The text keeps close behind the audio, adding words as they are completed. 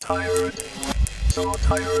tired, so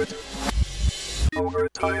tired,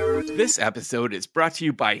 overtired. This episode is brought to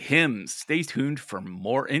you by Hims. Stay tuned for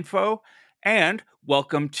more info. And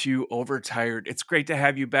welcome to Overtired. It's great to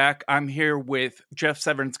have you back. I'm here with Jeff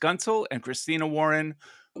Severance Gunsel and Christina Warren.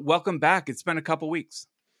 Welcome back. It's been a couple weeks.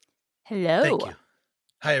 Hello. Thank you.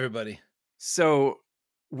 Hi, everybody. So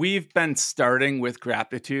we've been starting with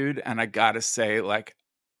Graptitude, and I gotta say,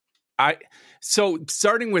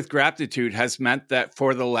 starting with Graptitude has meant that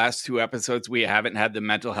for the last two episodes, we haven't had the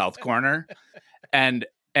mental health corner. And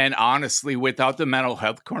honestly, without the mental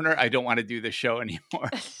health corner, I don't want to do the show anymore.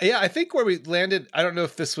 Yeah, I think where we landed, I don't know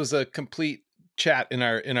if this was a complete chat in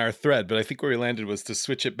our thread, but I think where we landed was to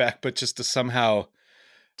switch it back, but just to somehow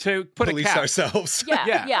to put police a cap. ourselves.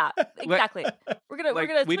 Yeah, exactly. We're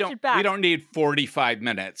gonna switch it back. We don't need 45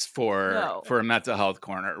 minutes for a mental health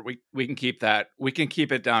corner. We can keep that. We can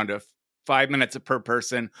keep it down to 5 minutes per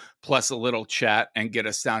person plus a little chat and get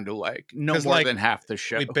us down to no more than half the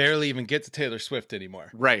show. We barely even get to Taylor Swift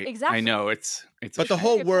anymore. Right. Exactly. I know it's but the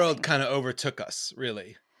whole world kind of overtook us,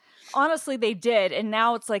 really. Honestly, they did. And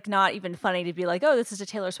now it's not even funny to be like, oh, this is a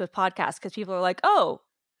Taylor Swift podcast, because people are like, oh,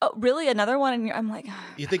 really? Another one? And I'm like,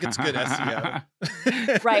 you think it's good SEO.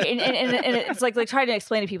 right. And it's like trying to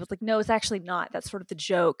explain to people, it's like, no, it's actually not. That's sort of the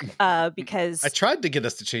joke. Because I tried to get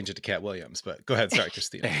us to change it to Cat Williams, but go ahead. Sorry,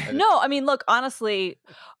 Christina. No, I mean, look, honestly,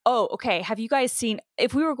 okay. Have you guys seen,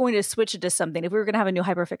 if we were going to switch it to something, if we were going to have a new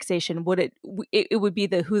hyperfixation, it would be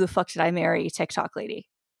the Who the Fuck Did I Marry TikTok lady.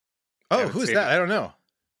 Oh, who's that? I don't know.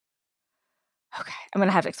 Okay, I'm going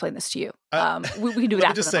to have to explain this to you. We can do it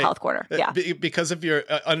after the health corner. Yeah. Because of your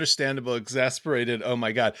understandable, exasperated, oh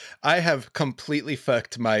my God, I have completely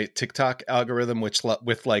fucked my TikTok algorithm, with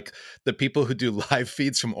the people who do live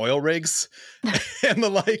feeds from oil rigs and the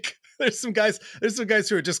like. There's some guys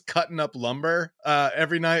who are just cutting up lumber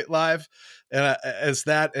every night live, as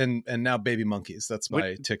that and now baby monkeys. That's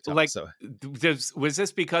my TikTok. Was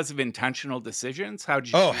this because of intentional decisions? How'd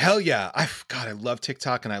you? Oh hell yeah! I love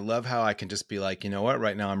TikTok, and I love how I can just be like, you know what?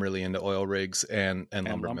 Right now I'm really into oil rigs and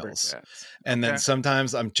lumber mills, and then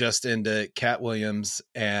sometimes I'm just into Cat Williams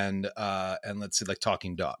and let's see,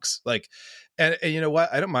 talking dogs. And you know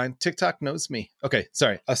what? I don't mind. TikTok knows me. Okay,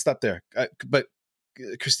 sorry, I'll stop there. But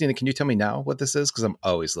Christina, can you tell me now what this is? Because I'm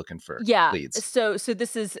always looking for leads. So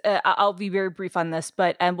this is, I'll be very brief on this,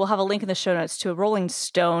 but we'll have a link in the show notes to a Rolling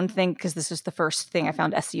Stone thing, because this is the first thing I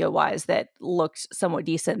found SEO-wise that looked somewhat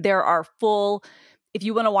decent. There are if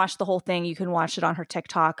you want to watch the whole thing, you can watch it on her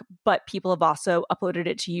TikTok, but people have also uploaded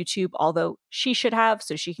it to YouTube, although she should have,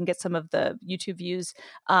 so she can get some of the YouTube views.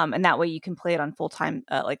 And that way you can play it on full-time,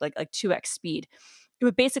 like 2x speed.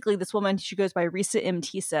 But basically, this woman, she goes by Risa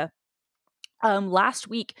Mtisa. Last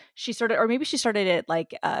week she started, or maybe she started it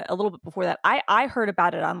a little bit before that. I heard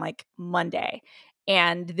about it on Monday,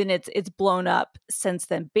 and then it's blown up since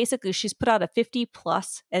then. Basically, she's put out a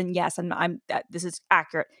 50+, and yes, I'm this is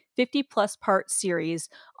accurate, 50+ part series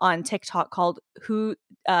on TikTok called Who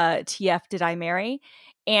TF Did I Marry?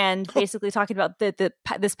 And basically talking about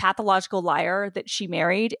this pathological liar that she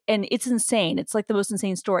married, and it's insane. It's the most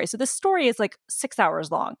insane story. So this story is 6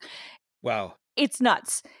 hours long. Wow, it's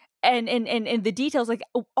nuts. And the details,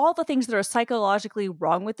 all the things that are psychologically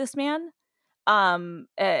wrong with this man. And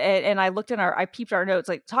I peeped our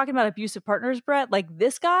notes, talking about abusive partners, Brett,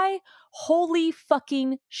 this guy, holy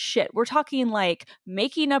fucking shit. We're talking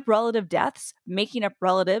making up relative deaths, making up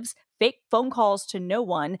relatives, fake phone calls to no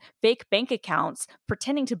one, fake bank accounts,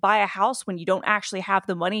 pretending to buy a house when you don't actually have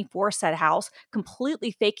the money for said house,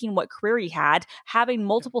 completely faking what career he had, having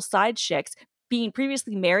multiple side chicks, being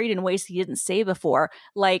previously married in ways he didn't say before.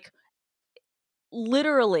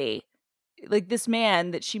 Literally, this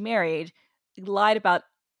man that she married lied about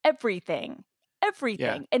everything, and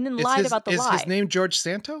then lied about the lie. Is his name George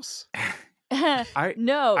Santos? But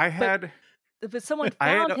someone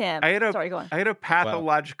found him. Sorry, go on. I had a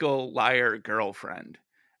pathological liar girlfriend.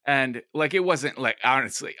 And it wasn't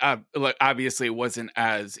honestly, obviously it wasn't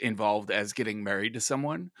as involved as getting married to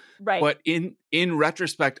someone. Right. But in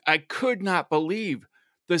retrospect, I could not believe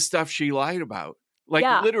the stuff she lied about.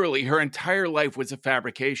 Literally her entire life was a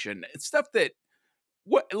fabrication. It's stuff that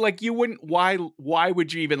you wouldn't, why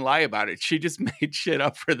would you even lie about it? She just made shit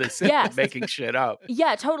up for the sake of making shit up.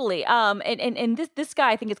 Yeah, totally. And this guy,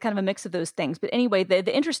 I think it's kind of a mix of those things. But anyway,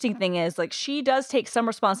 the interesting thing is she does take some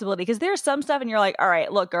responsibility, because there's some stuff and you're like, all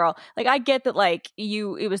right, look, girl, I get that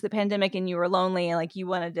it was the pandemic and you were lonely and you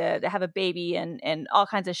wanted to have a baby and all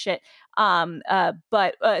kinds of shit.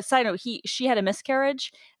 But side note, she had a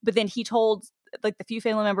miscarriage, but then he told the few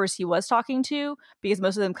family members he was talking to, because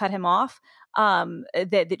most of them cut him off,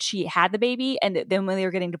 that she had the baby, and then when they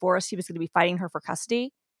were getting divorced, he was going to be fighting her for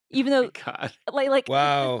custody. even though God. like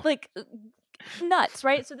wow, like nuts,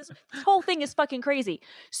 right? So this whole thing is fucking crazy.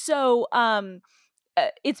 So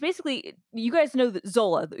it's basically, you guys know that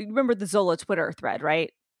Zola. Remember the Zola Twitter thread,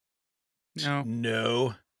 right?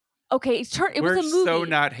 No. Okay, it was a movie. So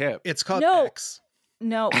not hip. It's called X.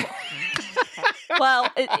 No. Well,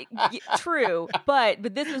 true, but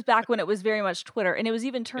this was back when it was very much Twitter, and it was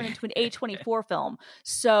even turned into an A24 film.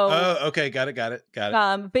 So, okay, got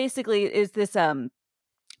it. Basically, is this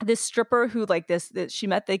this stripper who like this she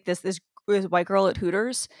met like this white girl at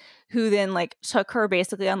Hooters, who then like took her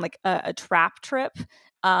basically on like a trap trip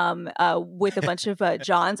with a bunch of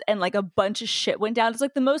Johns, and like a bunch of shit went down. It's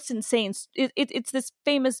like the most insane. It's this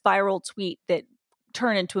famous viral tweet that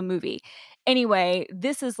turned into a movie. Anyway,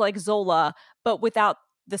 this is like Zola, but without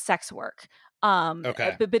the sex work.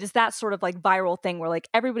 Okay. But it's that sort of like viral thing where like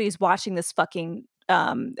everybody's watching this fucking.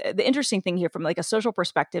 The interesting thing here from like a social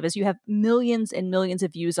perspective is you have millions and millions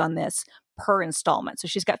of views on this per installment. So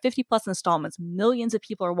she's got 50 plus installments. Millions of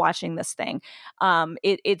people are watching this thing.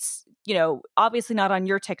 It's, you know, obviously not on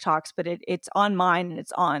your TikToks, but it's on mine, and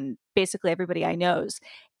it's on basically everybody I knows.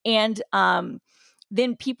 And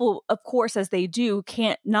then people, of course, as they do,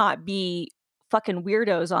 can't not be fucking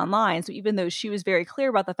weirdos online. So even though she was very clear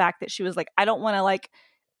about the fact that she was like, I don't want to like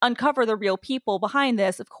uncover the real people behind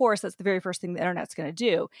this, of course, that's the very first thing the internet's going to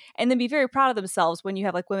do. And then be very proud of themselves when you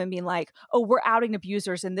have like women being like, oh, we're outing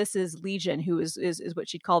abusers, and this is Legion, who is what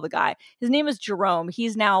she'd call the guy. His name is Jerome.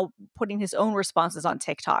 He's now putting his own responses on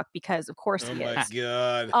TikTok because, of course, he is.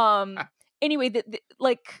 Oh my God. Anyway,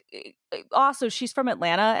 like also she's from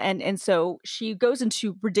Atlanta, and so she goes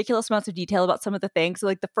into ridiculous amounts of detail about some of the things. So,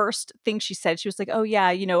 like the first thing she said, she was like, "Oh yeah,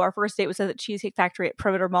 you know, our first date was at the Cheesecake Factory at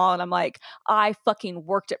Perimeter Mall," and I'm like, "I fucking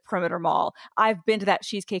worked at Perimeter Mall. I've been to that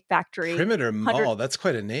Cheesecake Factory." Perimeter Mall, that's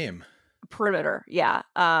quite a name. Perimeter, yeah.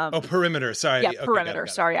 Perimeter. Sorry, yeah, okay, Perimeter. got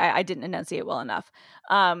it. Sorry, I didn't enunciate well enough.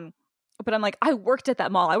 But I'm like, I worked at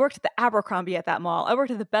that mall. I worked at the Abercrombie at that mall. I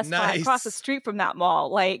worked at the Best Buy across the street from that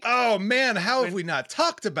mall. Like, oh man, how have we not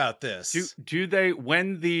talked about this? Do they,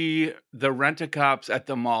 when the rent-a-cops at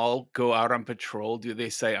the mall go out on patrol, do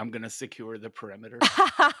they say, I'm going to secure the perimeter?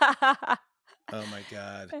 Oh my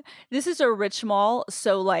God. This is a rich mall,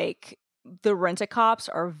 so like the rent-a-cops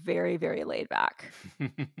are very, very laid back.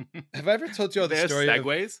 Have I ever told you all the story?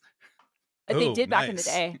 Segues? They did back in the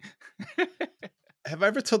day. Have I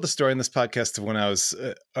ever told the story in this podcast of when I was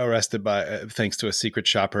arrested by thanks to a secret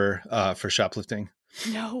shopper for shoplifting?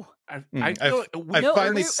 No. I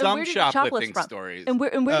finally some shoplifting stories. And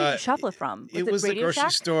where did you shoplift from? It was a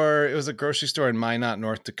grocery store. It was a grocery store in Minot,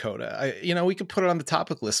 North Dakota. We could put it on the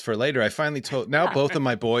topic list for later. I finally told. Now both of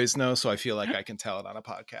my boys know, so I feel like I can tell it on a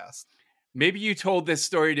podcast. Maybe you told this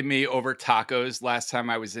story to me over tacos last time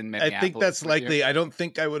I was in Minneapolis. I think that's likely. I don't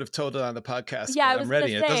think I would have told it on the podcast. Yeah, I'm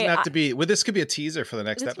ready. It doesn't have to be. Well, this could be a teaser for the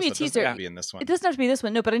next episode. It doesn't have to be in this one. It doesn't have to be this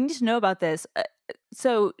one. No, but I need to know about this.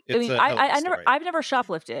 So I've never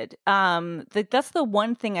shoplifted. That's the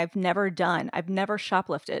one thing I've never done. I've never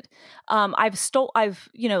shoplifted. I've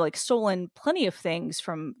stolen plenty of things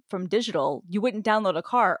from digital. You wouldn't download a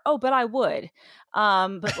car. Oh, but I would.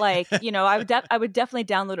 But like, I would definitely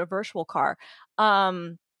download a virtual car.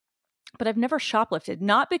 But I've never shoplifted,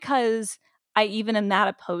 not because I even am that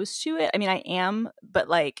opposed to it. I mean, I am, but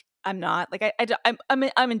like, I'm not. Like,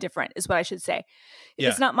 I'm indifferent is what I should say. If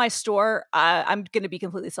it's not my store, I'm going to be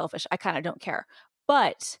completely selfish. I kind of don't care.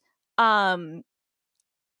 But, you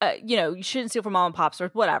shouldn't steal from mom and pops or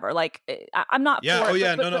whatever. Like, I'm not. Yeah. For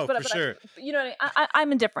it, for sure.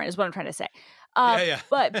 I'm indifferent is what I'm trying to say.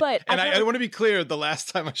 But and I want to be clear. The last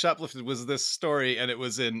time I shoplifted was this story, and it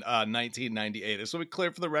was in 1998. I just want to be clear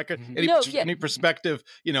for the record. Any prospective,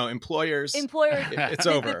 employers, it's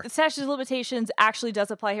over. The statute of limitations actually does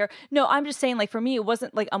apply here. No, I'm just saying, like, for me, it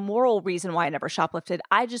wasn't like a moral reason why I never shoplifted.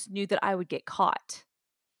 I just knew that I would get caught.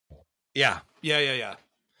 Yeah. Yeah,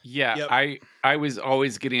 yep. I was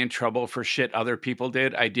always getting in trouble for shit other people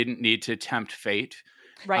did. I didn't need to tempt fate.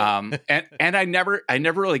 Right. And I never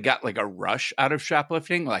really got like a rush out of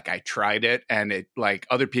shoplifting. Like I tried it, and it like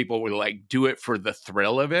other people would like do it for the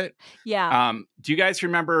thrill of it. Yeah. Do you guys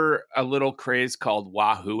remember a little craze called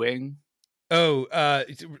Wahooing? Oh,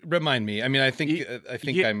 remind me. I mean, I think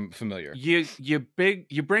I'm familiar. You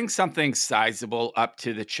bring something sizable up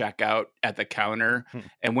to the checkout at the counter,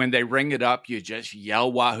 and when they ring it up, you just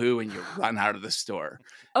yell Wahoo and you run out of the store.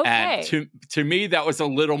 Okay. And to me, that was a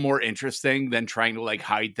little more interesting than trying to like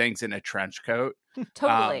hide things in a trench coat.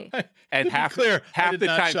 Totally. And half the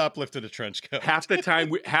time, shoplifted a trench coat. half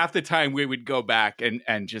the time we would go back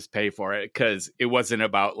and just pay for it because it wasn't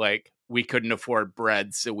about like we couldn't afford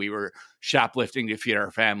bread, so we were shoplifting to feed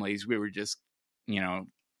our families. We were just,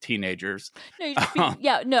 teenagers.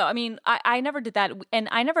 No, I mean, I never did that. And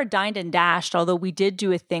I never dined and dashed, although we did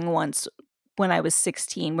do a thing once when I was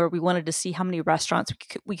 16 where we wanted to see how many restaurants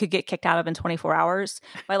we could get kicked out of in 24 hours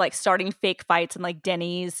by like starting fake fights in like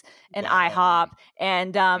Denny's and IHOP.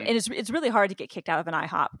 And it's really hard to get kicked out of an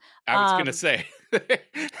IHOP. I was going to say.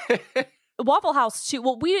 Waffle House too.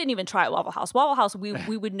 Well, we didn't even try at Waffle House. Waffle House,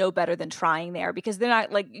 we would know better than trying there because they're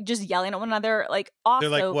not like just yelling at one another. Like also,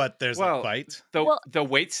 they're like, what? There's a fight. The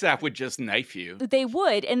wait staff would just knife you. They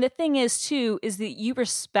would, and the thing is too is that you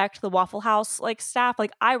respect the Waffle House like staff.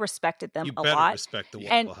 Like I respected them a lot. Respect the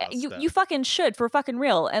Waffle House you fucking should for fucking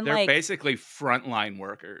real. And they're like basically frontline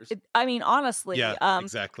workers. I mean, honestly, yeah,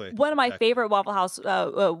 exactly. One of my favorite Waffle House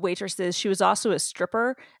waitresses. She was also a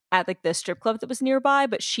stripper at like the strip club that was nearby,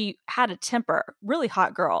 but she had a temper, really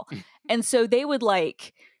hot girl. And so she would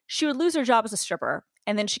lose her job as a stripper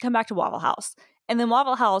and then she'd come back to Waffle House. And then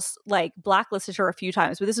Waffle House like blacklisted her a few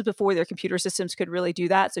times, but this is before their computer systems could really do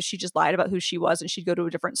that. So she just lied about who she was and she'd go to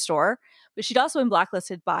a different store. But she'd also been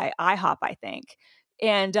blacklisted by IHOP, I think.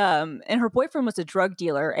 And her boyfriend was a drug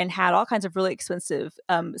dealer and had all kinds of really expensive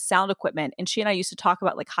sound equipment. And she and I used to talk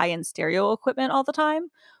about like high-end stereo equipment all the time,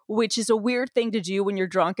 which is a weird thing to do when you're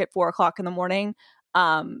drunk at 4:00 in the morning.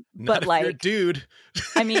 But like, you're a dude.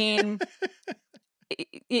 I mean,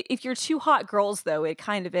 if you're two hot girls, though, it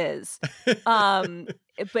kind of is.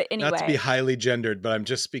 But anyway, not to be highly gendered, but I'm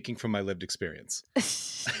just speaking from my lived experience.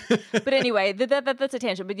 But anyway, that's a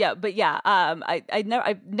tangent. But yeah.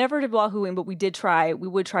 I never did wahooing, but we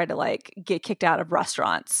would try to like get kicked out of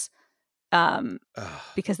restaurants.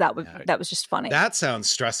 Because that was just funny. That sounds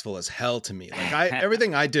stressful as hell to me. Like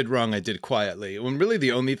everything I did wrong, I did quietly. When really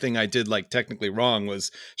the only thing I did like technically wrong was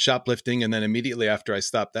shoplifting, and then immediately after I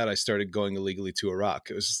stopped that, I started going illegally to Iraq.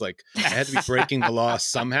 It was just like I had to be breaking the law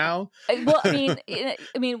somehow. Well, I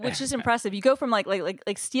mean, which is impressive. You go from like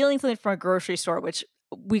stealing something from a grocery store, which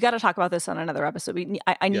we got to talk about this on another episode.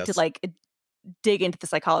 I need to like dig into the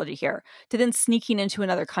psychology here, to then sneaking into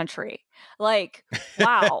another country. Like,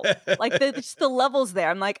 wow. Like just the levels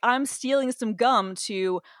there. I'm like, I'm stealing some gum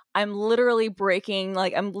to I'm literally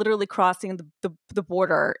crossing the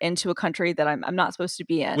border into a country that I'm not supposed to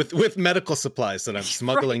be in. With medical supplies that I'm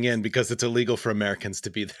smuggling in because it's illegal for Americans to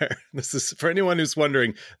be there. This is, for anyone who's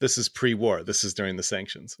wondering, this is pre-war. This is during the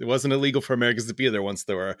sanctions. It wasn't illegal for Americans to be there once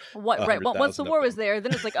there were once the war was there,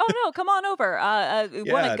 then it's like, oh no, come on over.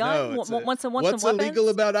 Want a gun? Want some what's weapons? Illegal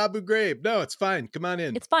about Abu Ghraib? No, it's fine. Come on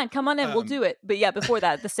in. It's fine. Come on in. We'll do it. But yeah, before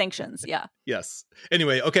that, the sanctions. Yeah. Yes.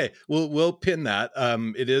 Anyway, okay, we'll pin that.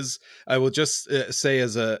 It is. I will just say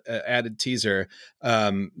as a added teaser,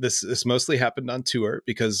 this mostly happened on tour,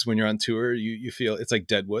 because when you're on tour, you feel it's like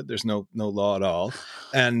Deadwood. There's no law at all,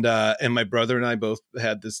 and my brother and I both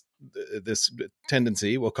had this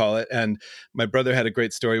tendency, we'll call it. And my brother had a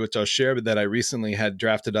great story, which I'll share, but that I recently had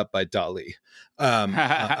drafted up by Dali.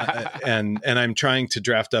 And I'm trying to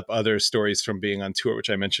draft up other stories from being on tour, which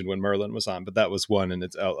I mentioned when Merlin was on, but that was one. And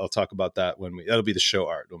I'll talk about that that'll be the show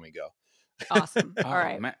art when we go. Awesome. All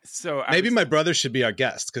right. So maybe my brother should be our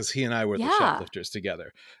guest, because he and I were the shoplifters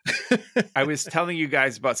together. I was telling you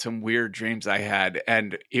guys about some weird dreams I had,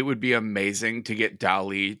 and it would be amazing to get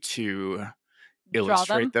Dali to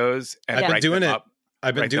illustrate those. And I've been doing it.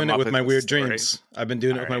 I've been doing it with my weird dreams. I've been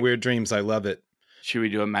doing it with my weird dreams. I love it. Should we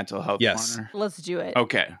do a mental health corner? Let's do it.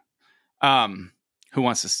 Okay. Who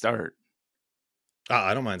wants to start?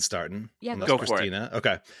 I don't mind starting. Yeah, go for Christina. It.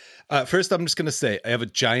 Okay. First, I'm just going to say I have a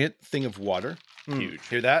giant thing of water. Huge.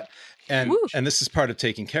 Hear that? And this is part of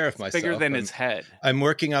taking care of myself. Bigger than his head. I'm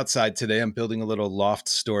working outside today. I'm building a little loft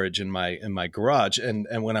storage in my garage. And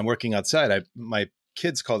when I'm working outside, my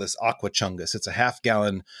kids call this Aqua Chungus. It's a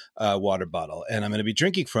half-gallon water bottle. And I'm going to be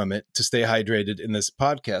drinking from it to stay hydrated in this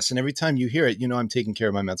podcast. And every time you hear it, I'm taking care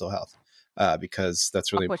of my mental health because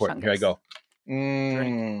that's really important. Here I go.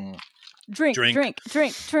 Drink.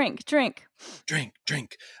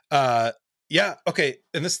 Yeah. Okay.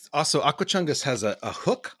 And this also, Aqua Chungus has a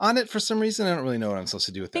hook on it for some reason. I don't really know what I'm supposed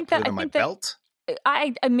to do with that. Put it on my belt.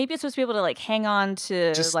 I maybe it's supposed to be able to like hang on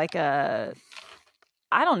to like a,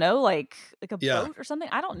 I don't know, like a boat or something.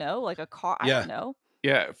 I don't know, like a car. I don't know.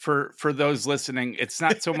 Yeah, for those listening, it's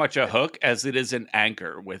not so much a hook as it is an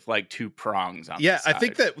anchor with like two prongs on the side. I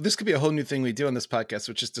think that this could be a whole new thing we do on this podcast,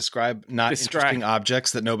 which is describe interesting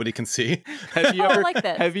objects that nobody can see. Have you ever, I like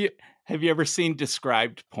this. Have you ever seen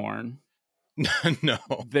described porn? No.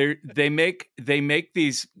 They make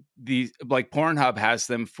these like Pornhub has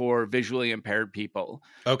them for visually impaired people.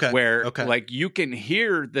 Okay. Where like you can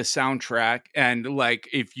hear the soundtrack, and like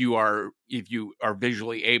if you are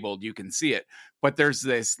visually abled, you can see it. But there's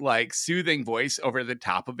this like soothing voice over the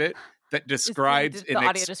top of it that describes in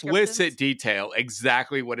explicit detail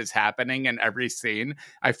exactly what is happening in every scene,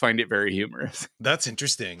 I find it very humorous. That's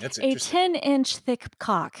interesting. A 10-inch thick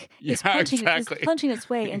cock is punching its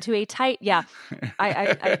way into a tight. Yeah,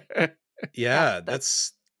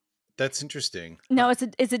 That's interesting. Now, is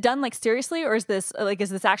it done like seriously, or is this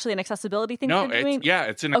actually an accessibility thing? No,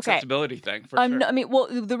 it's an accessibility thing for sure. No, I mean, well,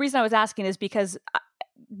 the reason I was asking is because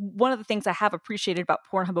one of the things I have appreciated about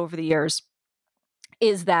Pornhub over the years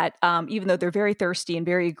is that even though they're very thirsty and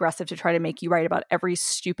very aggressive to try to make you write about every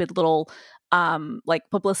stupid little like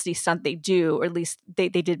publicity stunt they do, or at least they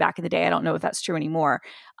did back in the day, I don't know if that's true anymore,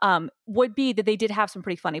 would be that they did have some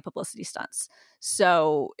pretty funny publicity stunts.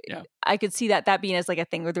 So I could see that being as like a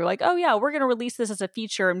thing where they're like, oh yeah, we're going to release this as a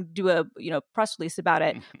feature and do a press release about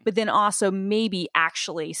it, but then also maybe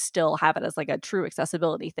actually still have it as like a true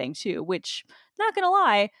accessibility thing too, which, not going to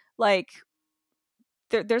lie, like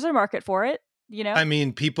there's a market for it. I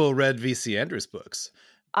mean, people read V.C. Andrews books.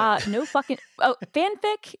 No fucking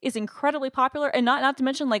fanfic is incredibly popular, and not to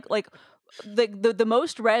mention like the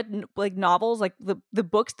most read like novels, like the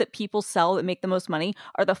books that people sell that make the most money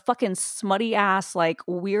are the fucking smutty ass like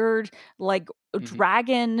weird like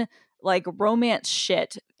dragon like romance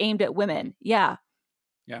shit aimed at women. Yeah.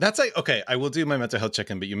 That's like, okay, I will do my mental health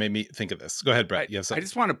check-in, but you made me think of this. Go ahead, Brett. You have something. I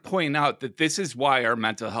just want to point out that this is why our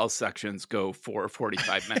mental health sections go for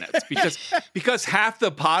 45 minutes, because half the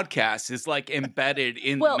podcast is like embedded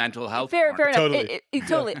in the mental health. Fair enough. Totally.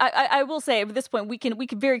 Totally. I will say at this point we can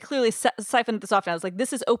very clearly siphon this off now. It's like,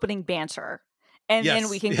 this is opening banter. And then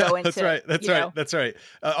we can go into. That's right.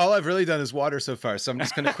 All I've really done is water so far. So I'm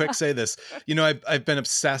just going to quick say this. I've been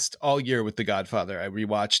obsessed all year with The Godfather. I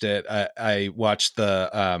rewatched it. I watched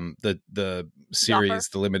the series,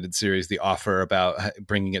 the limited series, The Offer, about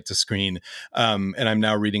bringing it to screen. And I'm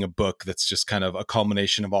now reading a book that's just kind of a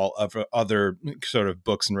culmination of all of other sort of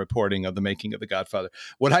books and reporting of the making of The Godfather.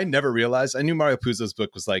 What I never realized, I knew Mario Puzo's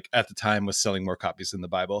book was like, at the time, was selling more copies than the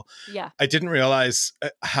Bible. Yeah. I didn't realize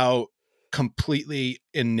how completely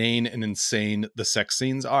inane and insane the sex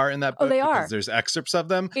scenes are in that book. They are. Because there's excerpts of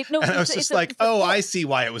them. And I was just like, I see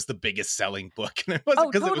why it was the biggest selling book. And it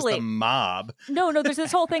wasn't because it was the mob. No, there's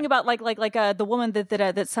this whole thing about like the woman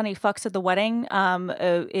that Sonny fucks at the wedding has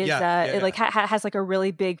like a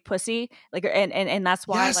really big pussy, like and that's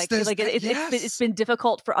why it's been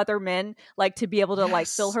difficult for other men like to be able to like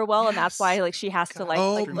fill her well, and that's why like she has to like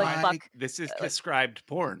fuck. This is described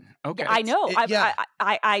porn. Okay, I know.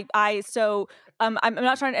 So I'm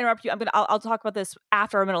not trying to interrupt you. I'll talk about this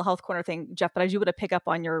after our mental health corner thing, Jeff. But I do want to pick up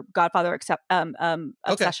on your Godfather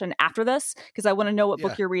obsession after this, because I want to know what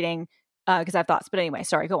book you're reading, because I have thoughts. But anyway,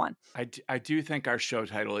 sorry, go on. I do think our show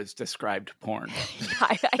title is described porn.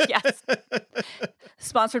 Yes.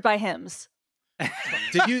 Sponsored by Hims.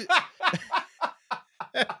 Did you?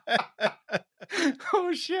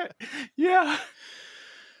 Oh shit! Yeah.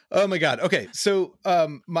 Oh my God. Okay. So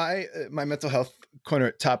my mental health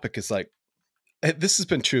corner topic is like, this has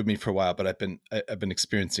been true of me for a while, but I've been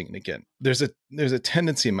experiencing it again. There's a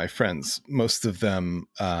tendency in my friends. Most of them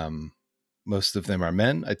are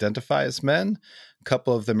men, identify as men. A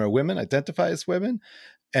couple of them are women, identify as women.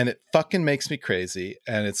 And it fucking makes me crazy.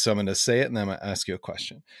 And so I'm going to say it and then I'm going to ask you a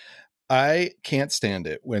question. I can't stand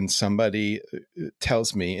it when somebody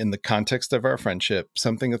tells me in the context of our friendship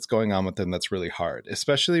something that's going on with them that's really hard,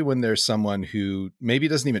 especially when there's someone who maybe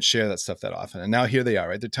doesn't even share that stuff that often. And now here they are,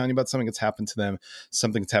 right? They're telling you about something that's happened to them,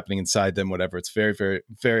 something that's happening inside them, whatever. It's very, very,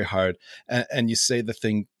 very hard. And you say the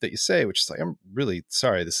thing that you say, which is like, I'm really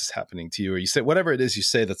sorry this is happening to you. Or you say whatever it is you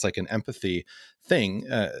say that's like an empathy thing.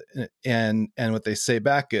 And what they say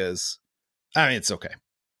back is, I mean, it's okay.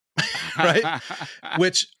 Right?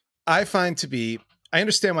 Which I find to be, I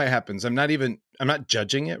understand why it happens. I'm not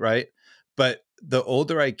judging it, right? But the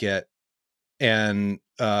older I get,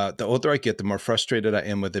 the more frustrated I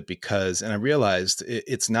am with it and I realized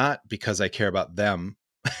it's not because I care about them.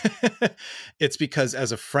 It's because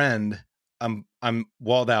as a friend, I'm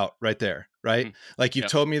walled out right there, right? Mm-hmm. Like you've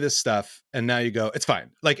told me this stuff and now you go, it's fine.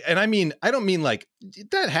 Like, and I don't mean like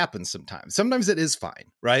that happens sometimes. Sometimes it is fine,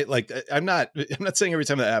 right? Like I'm not saying every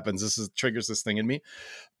time that happens, triggers this thing in me,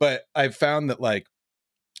 but I've found that like,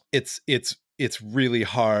 it's really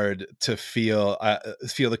hard to feel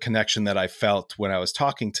the connection that I felt when I was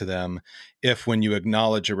talking to them. If when you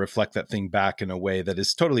acknowledge or reflect that thing back in a way that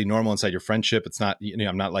is totally normal inside your friendship, it's not,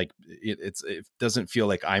 I'm not like, it doesn't feel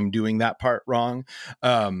like I'm doing that part wrong.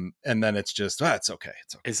 And then it's just, it's okay.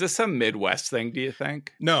 It's okay. Is this a Midwest thing, do you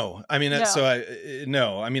think? No, I mean,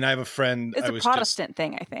 no. I mean, I have a friend. It's a Protestant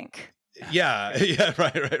thing, I think. Yeah,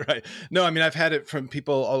 right. No, I mean, I've had it from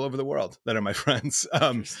people all over the world that are my friends.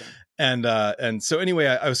 And so anyway,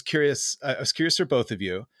 I was curious. I was curious for both of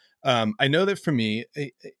you. I know that for me,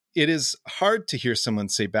 it is hard to hear someone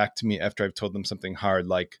say back to me after I've told them something hard,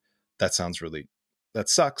 like, that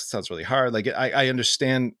sucks. Sounds really hard. Like, I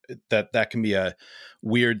understand that can be a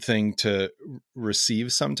weird thing to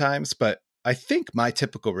receive sometimes, but I think my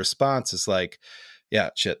typical response is like, yeah,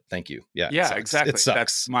 shit, thank you. Yeah, exactly. It sucks.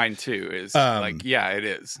 That's mine too. Is like, yeah, it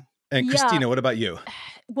is. And Christina, what about you?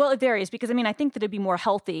 Well, it varies because I think that it'd be more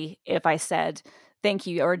healthy if I said thank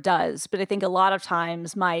you, or it does. But I think a lot of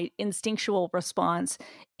times my instinctual response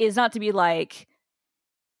is not to be like,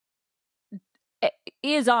 it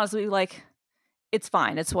is honestly like, it's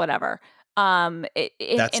fine, it's whatever. That's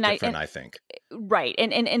different, I think. Right.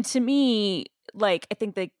 And to me, like, I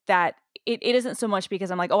think that it isn't so much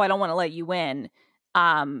because I'm like, oh, I don't want to let you in.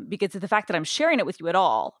 Because the fact that I'm sharing it with you at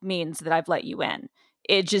all means that I've let you in.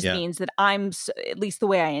 It just means that I'm, at least the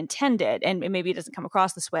way I intended, and maybe it doesn't come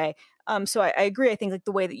across this way. So I agree. I think like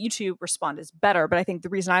the way that you two respond is better. But I think the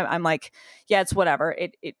reason I'm like, yeah, it's whatever.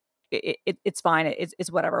 It's fine.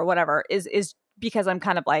 It's whatever is because I'm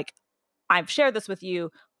kind of like, I've shared this with you,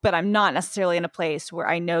 but I'm not necessarily in a place where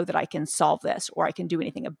I know that I can solve this or I can do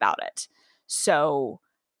anything about it. So,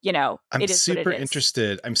 I'm super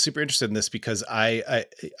interested. I'm super interested in this because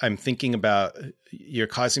I'm thinking about, you're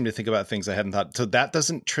causing me to think about things I hadn't thought. So that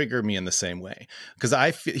doesn't trigger me in the same way, because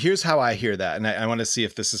here's how I hear that. And I want to see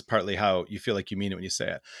if this is partly how you feel like you mean it when you say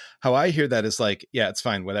it. How I hear that is like, yeah, it's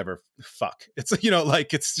fine, whatever. Fuck. It's,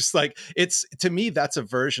 like, it's just like, it's, to me, that's a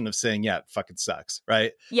version of saying, yeah, it fucking sucks.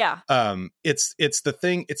 Right. Yeah. It's the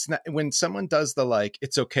thing. It's not when someone does the, like,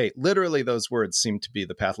 it's okay. Literally those words seem to be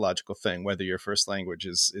the pathological thing, whether your first language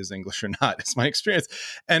is English or not. It's my experience.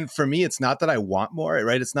 And for me, it's not that I want more,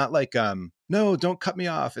 right? It's not like, no, don't cut me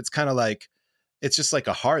off. It's kind of like, it's just like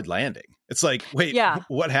a hard landing. It's like, wait,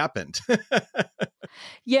 what happened?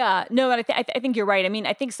 Yeah, no, and I think you're right.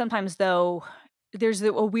 I think sometimes though, there's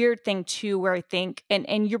a weird thing too, where I think,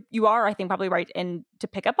 and you are, I think, probably right, and to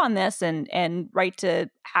pick up on this and right to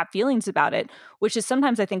have feelings about it, which is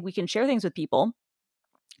sometimes I think we can share things with people,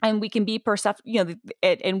 and we can be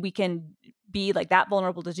and we can be like that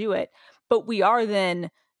vulnerable to do it, but we are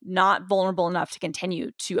then not vulnerable enough to continue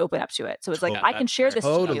to open up to it. So it's like, I can share this to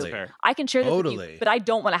you. I can share this with you, but I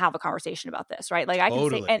don't want to have a conversation about this, right? Like I can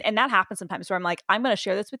say, and that happens sometimes where I'm like, I'm going to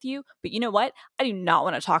share this with you, but you know what? I do not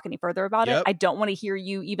want to talk any further about it. I don't want to hear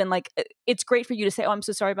you even like, it's great for you to say, oh, I'm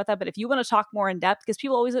so sorry about that. But if you want to talk more in depth, because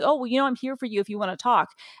people always like, oh, well, I'm here for you if you want to talk.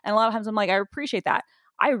 And a lot of times I'm like, I appreciate that.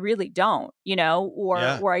 I really don't,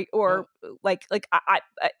 like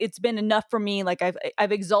it's been enough for me. Like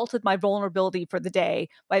I've exalted my vulnerability for the day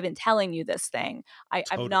by been telling you this thing.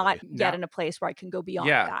 I'm not yet in a place where I can go beyond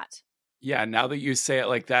that. Yeah. Now that you say it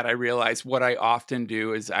like that, I realize what I often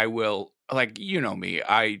do is I will, like, me,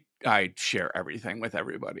 I share everything with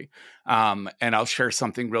everybody. And I'll share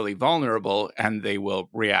something really vulnerable and they will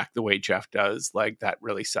react the way Jeff does. Like, that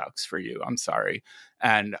really sucks for you. I'm sorry.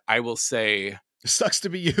 And I will say, it sucks to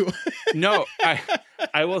be you. No,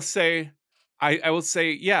 I will say,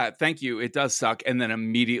 yeah, thank you. It does suck. And then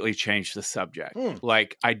immediately change the subject.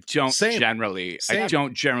 Like I don't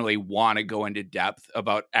generally want to go into depth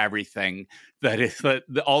about everything that is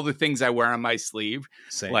all the things I wear on my sleeve.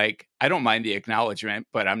 Same. Like I don't mind the acknowledgement,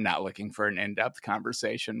 but I'm not looking for an in-depth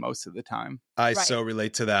conversation most of the time. I so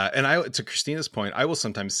relate to that. And to Christina's point, I will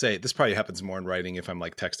sometimes say, this probably happens more in writing if I'm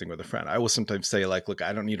like texting with a friend. I will sometimes say like, look,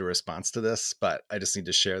 I don't need a response to this, but I just need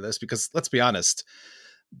to share this because let's be honest,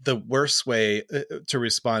 the worst way to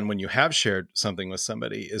respond when you have shared something with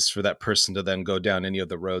somebody is for that person to then go down any of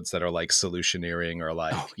the roads that are like solutioneering or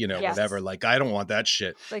like, whatever. Like, I don't want that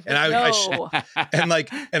shit. Like, and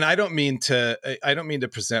and I don't mean to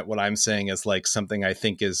present what I'm saying as like something I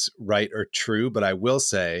think is right or true, but I will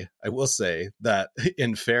say that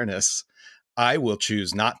in fairness, I will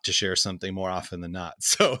choose not to share something more often than not.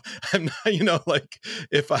 So I'm not, like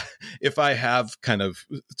if I have kind of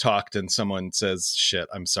talked and someone says, shit,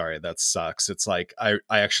 I'm sorry, that sucks. It's like, I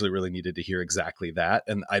actually really needed to hear exactly that.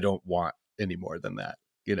 And I don't want any more than that,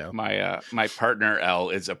 My partner Elle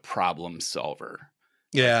is a problem solver.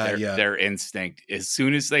 Yeah, Their instinct, as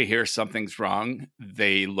soon as they hear something's wrong,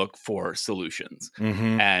 they look for solutions.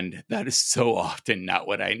 Mm-hmm. And that is so often not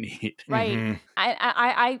what I need. Right. Mm-hmm.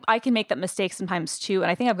 I can make that mistake sometimes too.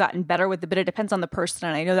 And I think I've gotten better with it, but it depends on the person.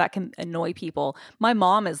 And I know that can annoy people. My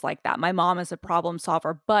mom is like that. My mom is a problem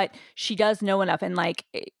solver, but she does know enough. And like,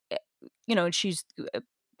 she's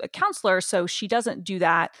a counselor. So she doesn't do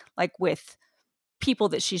that like with people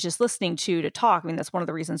that she's just listening to talk. I mean, that's one of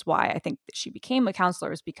the reasons why I think that she became a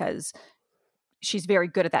counselor, is because she's very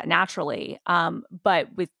good at that naturally. But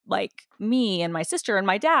with like me and my sister and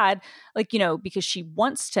my dad, like, you know, because she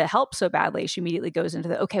wants to help so badly, she immediately goes into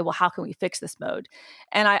the, okay, well, how can we fix this mode?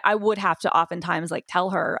 And I would have to oftentimes like tell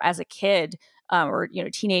her as a kid, or, you know,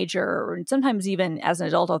 teenager, or sometimes even as an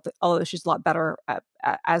adult, although she's a lot better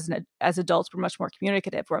as adults, we're much more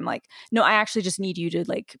communicative, where I'm like, no, I actually just need you to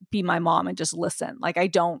like be my mom and just listen. Like, I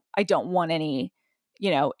don't want any, you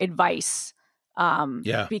know, advice.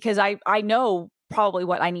 Because I know probably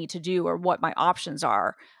what I need to do or what my options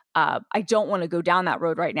are. I don't want to go down that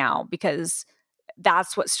road right now, because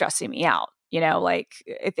that's what's stressing me out. You know, like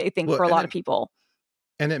I think for a lot of people.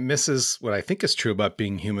 And it misses what I think is true about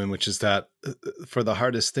being human, which is that for the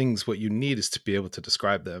hardest things, what you need is to be able to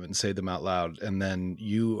describe them and say them out loud. And then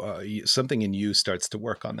something in you starts to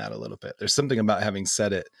work on that a little bit. There's something about having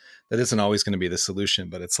said it that isn't always going to be the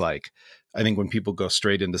solution, but it's like, I think when people go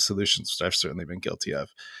straight into solutions, which I've certainly been guilty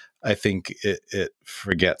of, I think it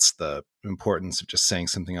forgets the importance of just saying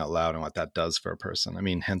something out loud and what that does for a person. I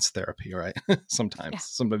mean, hence therapy, right?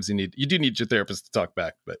 Sometimes you do need your therapist to talk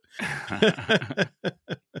back, but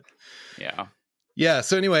yeah.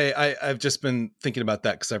 So anyway, I've just been thinking about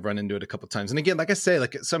that because I've run into it a couple of times. And again, like I say,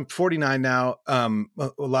 so I'm 49 now.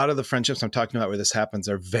 A lot of the friendships I'm talking about where this happens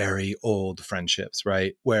are very old friendships,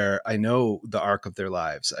 right? Where I know the arc of their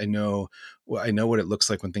lives. I know what it looks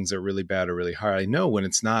like when things are really bad or really hard. I know when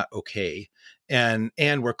it's not okay. And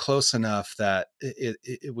we're close enough that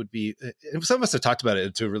it would be, some of us have talked about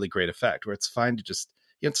it to a really great effect, where it's fine to just,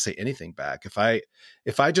 you don't have to say anything back.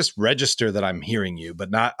 If I just register that I'm hearing you, but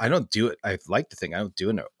I don't do it. I like to think I don't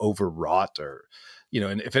do it overwrought or, you know,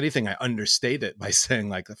 and if anything, I understate it by saying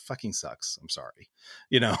like, that fucking sucks. I'm sorry,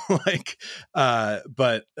 you know, like,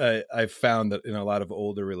 but I've found that in a lot of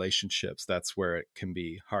older relationships, that's where it can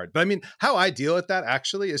be hard. But I mean, how I deal with that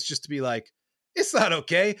actually is just to be like, it's not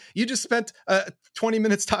okay. You just spent 20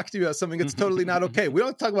 minutes talking to me about something that's totally not okay. We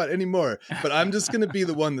don't talk about it anymore, but I'm just going to be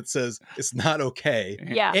the one that says it's not okay.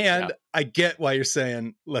 Yeah. And I get why you're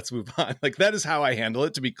saying, let's move on. Like, that is how I handle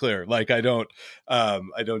it, to be clear. Like, I don't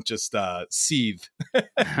just seethe. All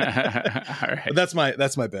right. But that's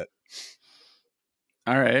my bit.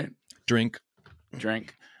 All right. Drink.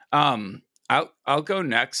 I'll go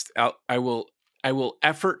next. I will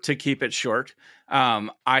effort to keep it short.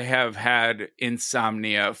 I have had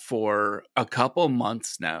insomnia for a couple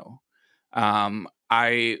months now.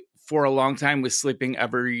 I, for a long time, was sleeping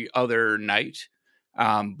every other night.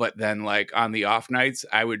 But then like on the off nights,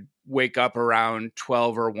 I would wake up around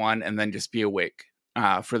 12 or 1 and then just be awake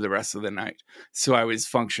for the rest of the night. So I was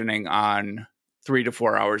functioning on 3 to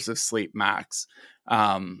 4 hours of sleep max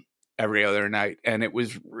every other night. And it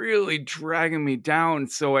was really dragging me down.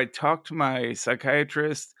 So I talked to my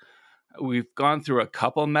psychiatrist. We've gone through a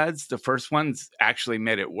couple meds. The first one's actually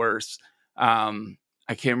made it worse. I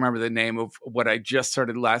can't remember the name of what I just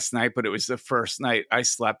started last night, but it was the first night I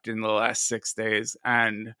slept in the last 6 days.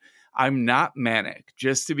 And I'm not manic,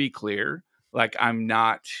 just to be clear. Like, I'm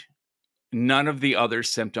not, none of the other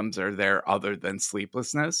symptoms are there other than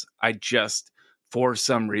sleeplessness. I just, for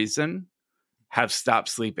some reason, have stopped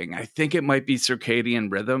sleeping. I think it might be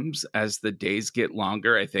circadian rhythms as the days get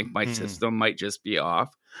longer. I think my system might just be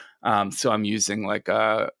off. So I'm using like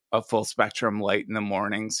a full spectrum light in the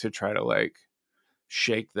mornings to try to like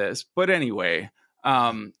shake this. But anyway,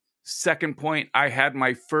 second point, I had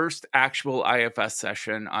my first actual IFS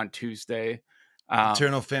session on Tuesday.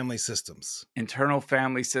 Internal family systems.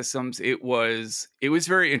 It was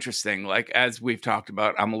very interesting. Like, as we've talked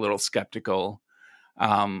about, I'm a little skeptical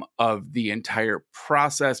of the entire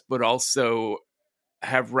process, but also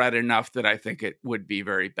have read enough that I think it would be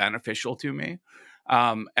very beneficial to me.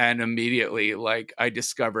 And immediately, like, I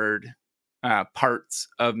discovered parts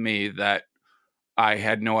of me that I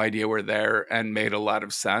had no idea were there and made a lot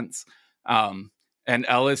of sense. And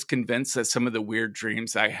Ella's convinced that some of the weird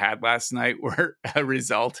dreams I had last night were a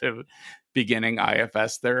result of beginning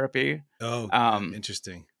IFS therapy. Oh,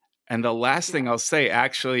 interesting. And the last thing I'll say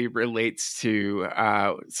actually relates to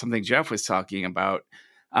something Jeff was talking about.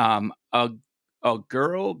 A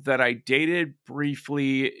girl that I dated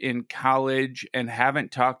briefly in college and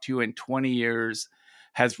haven't talked to in 20 years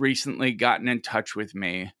has recently gotten in touch with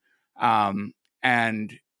me.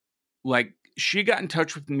 And like, she got in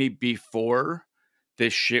touch with me before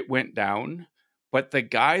this shit went down. But the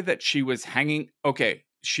guy that she was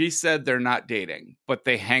she said they're not dating, but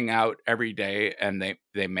they hang out every day and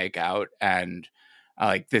they make out. And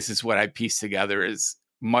like, this is what I pieced together is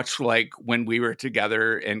much like when we were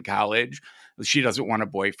together in college. She doesn't want a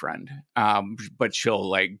boyfriend, but she'll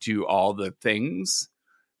like do all the things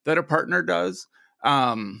that a partner does.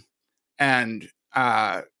 And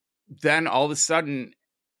then all of a sudden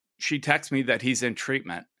she texts me that he's in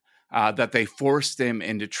treatment, that they forced him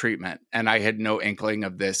into treatment. And I had no inkling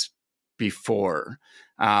of this before.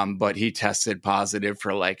 But he tested positive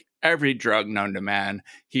for like every drug known to man.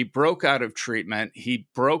 He broke out of treatment. He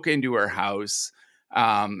broke into her house.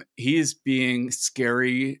 He's being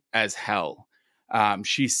scary as hell.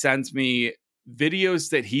 She sends me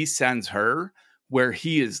videos that he sends her where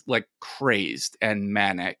he is like crazed and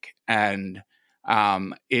manic. And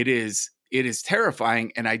it is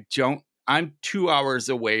terrifying. And I'm 2 hours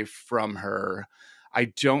away from her. I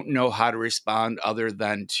don't know how to respond other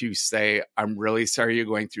than to say, I'm really sorry you're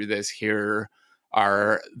going through this. Here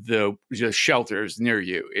are the shelters near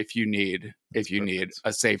you if you need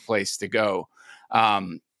a safe place to go.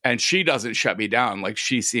 And she doesn't shut me down. Like,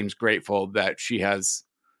 she seems grateful that she has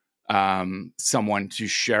someone to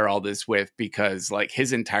share all this with, because like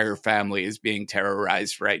his entire family is being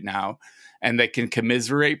terrorized right now, and they can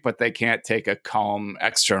commiserate, but they can't take a calm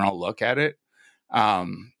external look at it.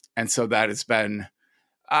 And so that has been,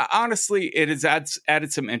 honestly, it has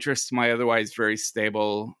added some interest to my otherwise very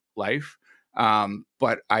stable life.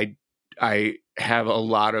 But I have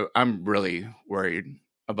I'm really worried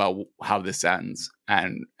about how this ends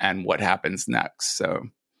and what happens next. So,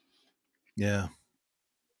 yeah.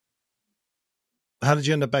 How did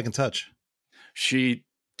you end up back in touch? She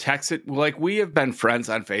texted, like, we have been friends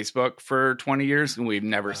on Facebook for 20 years and we've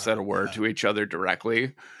never said a word to each other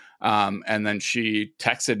directly. And then she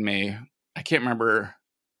texted me. I can't remember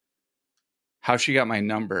how she got my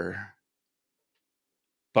number,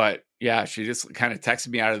 but yeah, she just kind of texted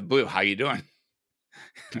me out of the blue. How you doing?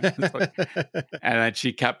 And then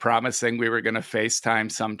she kept promising we were going to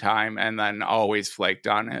FaceTime sometime, and then always flaked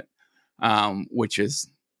on it, which is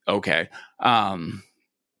okay.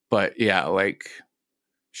 But yeah, like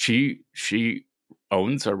she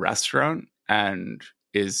owns a restaurant and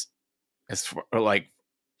is,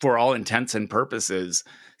 for all intents and purposes,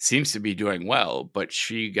 seems to be doing well, but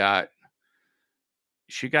she got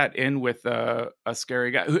in with a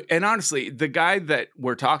scary guy. And honestly, the guy that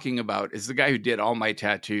we're talking about is the guy who did all my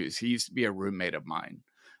tattoos. He used to be a roommate of mine.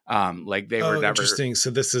 Like they were never interesting. So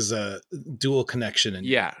this is a dual connection.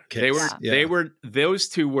 Those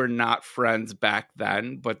two were not friends back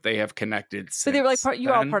then, but they have connected since. So they were like,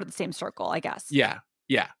 you're all part of the same circle, I guess. Yeah,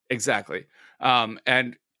 exactly.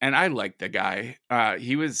 And I liked the guy.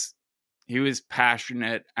 He was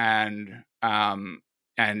passionate and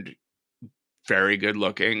very good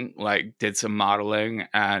looking, like did some modeling,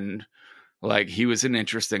 and like he was an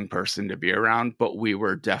interesting person to be around, but we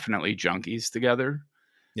were definitely junkies together.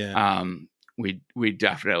 Yeah. We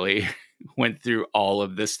definitely went through all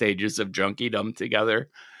of the stages of junkiedom together.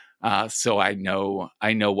 So I know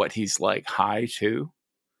what he's like high too.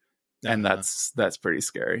 And that's pretty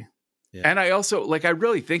scary. Yeah. And I also, like, I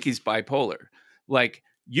really think he's bipolar. Like,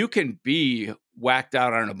 you can be whacked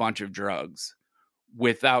out on a bunch of drugs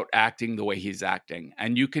without acting the way he's acting,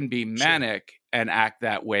 and you can be manic and act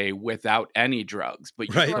that way without any drugs. But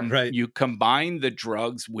you combine the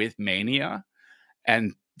drugs with mania,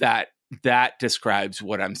 and that describes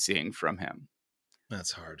what I'm seeing from him.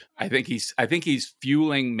 That's hard. I think he's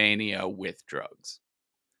fueling mania with drugs.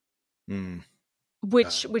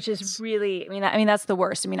 Which is really, I mean, that's the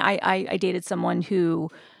worst. I mean, I dated someone who,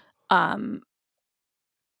 when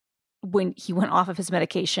he went off of his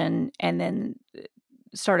medication and then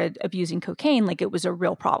started abusing cocaine, like, it was a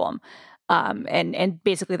real problem. And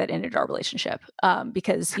basically that ended our relationship,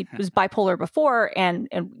 because he was bipolar before and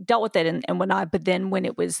dealt with it and whatnot. But then when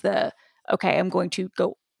it was okay, I'm going to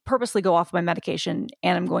purposely go off my medication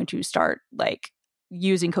and I'm going to start like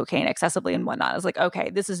using cocaine excessively and whatnot. I was like, okay,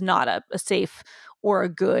 this is not a safe or a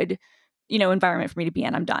good, environment for me to be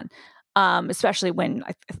in. I'm done. Especially when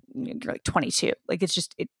you're like 22, like it's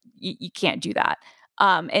just, you can't do that.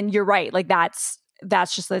 And you're right. Like that's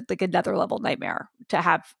just like another level nightmare to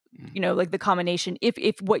have, like the combination,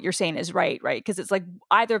 if what you're saying is right. Cause it's like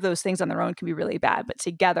either of those things on their own can be really bad, but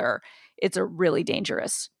together it's a really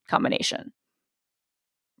dangerous combination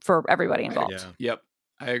for everybody involved. Yeah. Yep.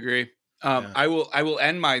 I agree. I will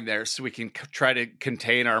end mine there so we can try to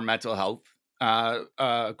contain our mental health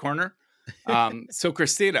corner. So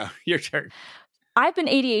Christina, your turn. I've been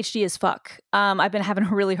ADHD as fuck. I've been having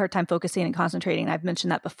a really hard time focusing and concentrating. I've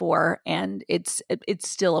mentioned that before, and it's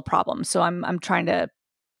still a problem. So I'm trying to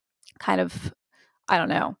kind of, I don't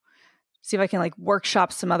know, see if I can like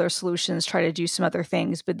workshop some other solutions, try to do some other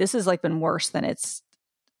things. But this has like been worse than it's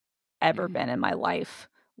ever been in my life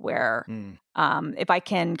where if I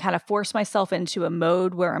can kind of force myself into a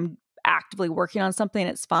mode where I'm actively working on something,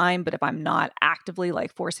 it's fine. But if I'm not actively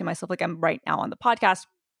like forcing myself, like I'm right now on the podcast,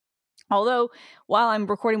 although while I'm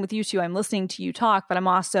recording with you two, I'm listening to you talk, but I'm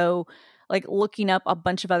also like looking up a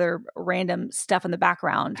bunch of other random stuff in the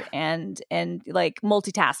background and like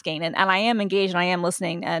multitasking, and I am engaged and I am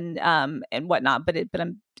listening and whatnot, but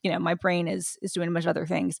I'm, you know, my brain is doing a bunch of other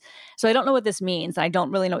things. So I don't know what this means. And I don't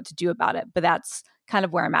really know what to do about it, but that's kind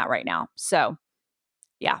of where I'm at right now. So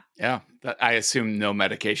yeah. I assume no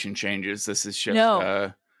medication changes. This is just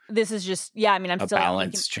this is just, I mean, I'm a still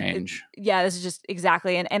balance change. This is just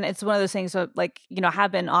exactly. And it's one of those things. So like, you know, I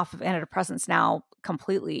have been off of antidepressants now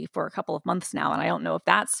completely for a couple of months now. And I don't know if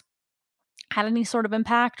that's had any sort of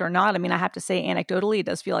impact or not. I mean, I have to say anecdotally, it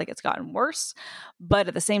does feel like it's gotten worse, but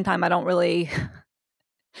at the same time, I don't really,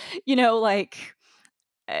 you know, like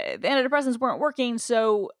the antidepressants weren't working.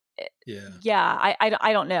 So I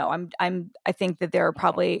don't know. I think that there are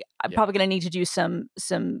probably, I'm probably going to need to do some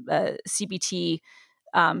CBT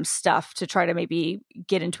stuff to try to maybe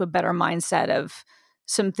get into a better mindset of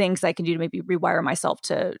some things I can do to maybe rewire myself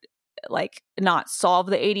to like not solve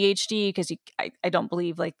the ADHD, because I don't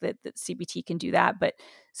believe like that CBT can do that, but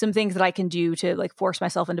some things that I can do to like force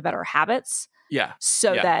myself into better habits.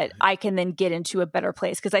 So that I can then get into a better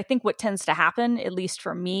place. Because I think what tends to happen, at least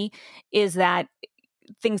for me, is that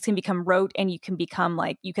things can become rote and you can become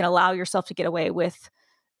like, you can allow yourself to get away with,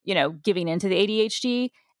 you know, giving into the ADHD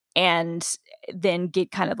and then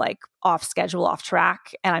get kind of like off schedule, off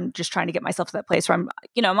track. And I'm just trying to get myself to that place where I'm,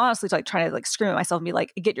 you know, I'm honestly like trying to like scream at myself and be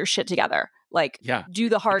like, get your shit together. Like, do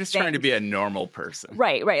the hard things. Trying to be a normal person.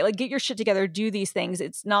 Right. Like, get your shit together, do these things.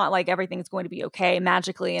 It's not like everything's going to be okay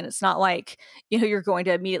magically. And it's not like, you know, you're going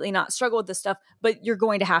to immediately not struggle with this stuff, but you're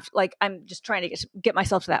going to have to, like, I'm just trying to get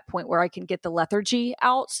myself to that point where I can get the lethargy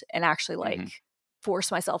out and actually like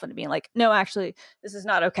force myself into being like, no, actually, this is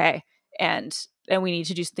not okay. And we need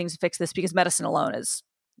to do some things to fix this, because medicine alone is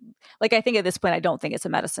like, I think at this point, I don't think it's a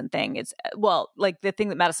medicine thing. It's, well, like the thing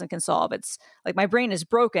that medicine can solve. It's like my brain is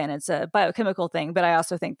broken. It's a biochemical thing. But I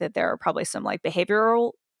also think that there are probably some like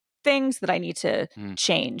behavioral things that I need to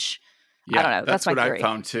change. I don't know. That's my theory. I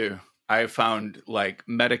found too. I found like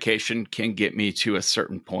medication can get me to a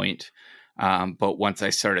certain point. But once I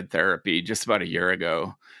started therapy just about a year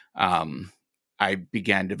ago, I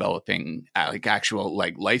began developing like actual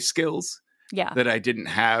like life skills that I didn't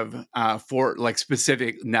have for like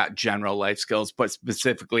specific, not general life skills, but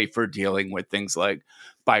specifically for dealing with things like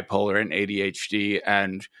bipolar and ADHD.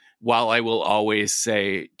 And while I will always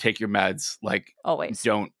say, take your meds, like always,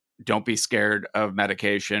 don't be scared of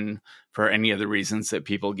medication for any of the reasons that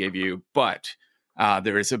people give you. But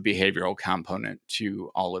there is a behavioral component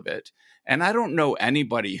to all of it. And I don't know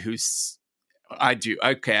anybody who's, I do.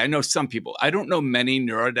 Okay. I know some people. I don't know many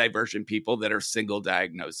neurodivergent people that are single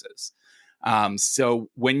diagnosis. So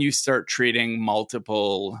when you start treating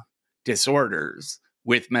multiple disorders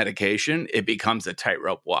with medication, it becomes a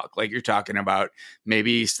tightrope walk. Like you're talking about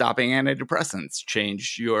maybe stopping antidepressants,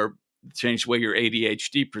 change the way your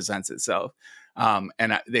ADHD presents itself. And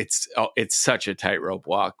it's such a tightrope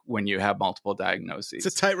walk when you have multiple diagnoses.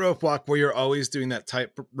 It's a tightrope walk where you're always doing that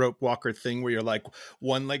tightrope walker thing where you're like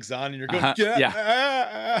one leg's on and you're going,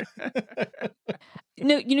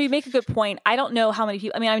 No, you know, you make a good point. I don't know how many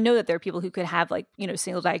people, I mean, I know that there are people who could have like, you know,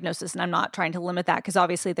 single diagnosis, and I'm not trying to limit that because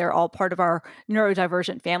obviously they're all part of our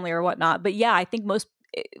neurodivergent family or whatnot. But yeah, I think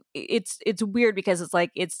it's weird because it's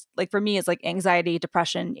like for me, it's like anxiety,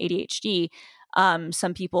 depression, ADHD.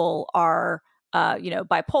 Some people are, you know,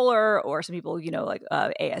 bipolar, or some people, you know, like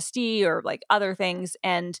ASD or like other things.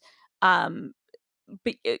 And,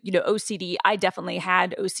 but, you know, OCD, I definitely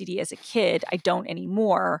had OCD as a kid. I don't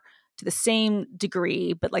anymore to the same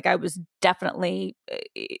degree, but like I was definitely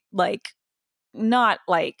like not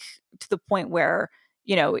like to the point where,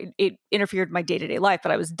 you know, it interfered with my day-to-day life,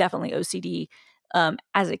 but I was definitely OCD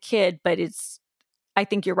as a kid. But I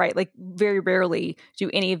think you're right. Like very rarely do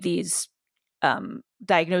any of these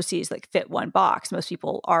diagnoses like fit one box. Most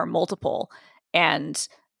people are multiple. And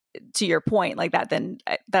to your point, like that, then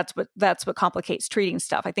that's what complicates treating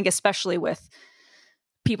stuff. I think especially with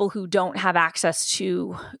people who don't have access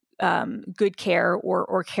to good care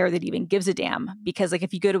or care that even gives a damn. Because like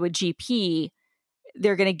if you go to a GP,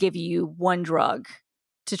 they're going to give you one drug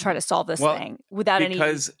to try to solve this thing without any.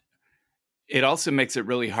 Because it also makes it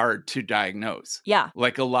really hard to diagnose. Yeah.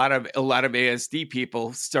 Like a lot of ASD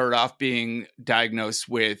people start off being diagnosed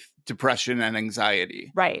with depression and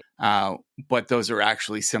anxiety. Right. But those are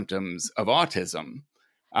actually symptoms of autism.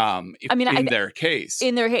 In their case.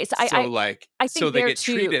 I think so they get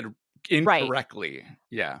treated incorrectly. Right.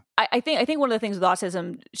 Yeah. I think one of the things with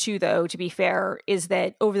autism too, though, to be fair, is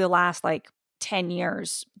that over the last like 10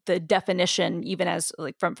 years, the definition, even as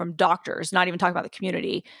like from doctors, not even talking about the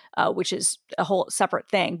community, which is a whole separate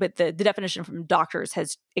thing, but the definition from doctors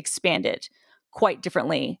has expanded quite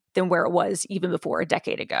differently than where it was even before a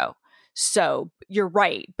decade ago. So you're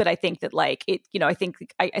right. But I think that like it, I think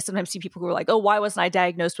I sometimes see people who are like, oh, why wasn't I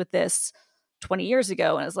diagnosed with this 20 years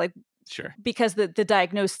ago? And it's like, sure, because the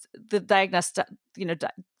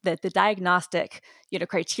diagnostic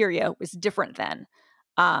criteria was different then.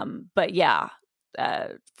 But yeah,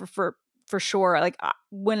 for sure, like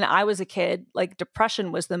when I was a kid, like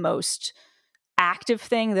depression was the most active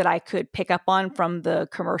thing that I could pick up on from the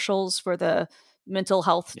commercials for the mental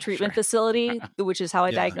health treatment facility, which is how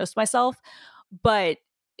I diagnosed myself. But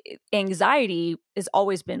anxiety has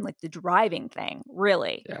always been like the driving thing,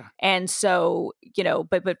 really. Yeah. And so,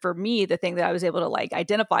 but for me, the thing that I was able to like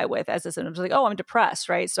identify with as a symptom was like, oh, I'm depressed,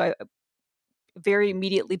 right? So I very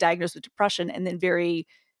immediately diagnosed with depression, and then very,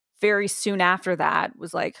 very soon after that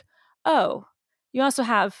was like, oh, you also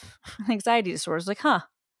have anxiety disorders. Like, huh,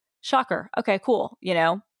 shocker. Okay, cool.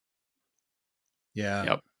 Yeah.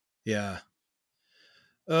 Yep. Yeah.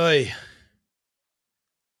 Oy.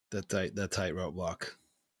 That tightrope walk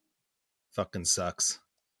fucking sucks.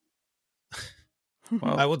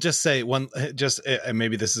 Well, I will just say and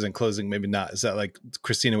maybe this is in closing, maybe not. Is that like,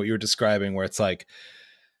 Christina, what you were describing, where it's like,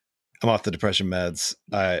 I'm off the depression meds.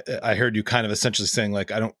 I heard you kind of essentially saying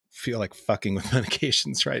like, I don't feel like fucking with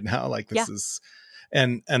medications right now. Like this is,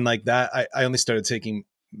 and like that, I only started taking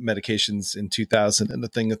medications in 2000. And the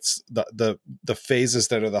thing that's the phases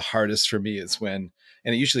that are the hardest for me is when,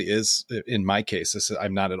 and it usually is in my case,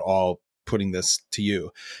 I'm not at all putting this to you.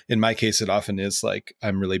 In my case, it often is like,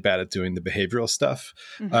 I'm really bad at doing the behavioral stuff.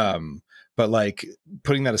 Mm-hmm. But like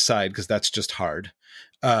putting that aside, because that's just hard.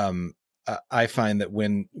 I find that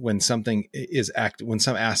when something is when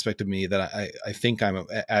some aspect of me that I think I'm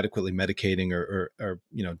adequately medicating or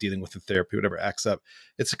dealing with the therapy, whatever acts up,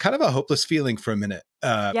 it's a kind of a hopeless feeling for a minute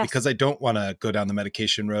because I don't want to go down the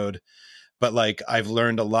medication road. But like, I've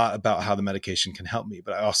learned a lot about how the medication can help me.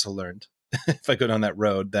 But I also learned if I go down that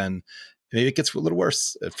road, then maybe it gets a little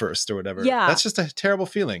worse at first or whatever. Yeah. That's just a terrible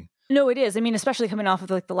feeling. No, it is. I mean, especially coming off of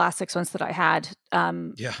like the last 6 months that I had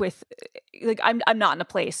with like, I'm not in a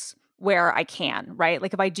place where I can, right?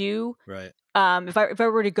 Like if I do, right. If I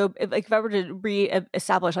were to go, if I were to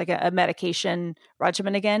reestablish like a medication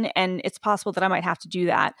regimen again, and it's possible that I might have to do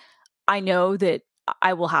that, I know that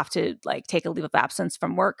I will have to like take a leave of absence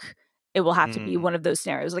from work. It will have to be one of those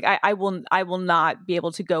scenarios. Like I will not be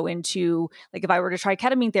able to go into, like if I were to try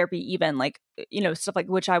ketamine therapy, even like, stuff like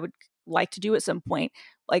which I would like to do at some point,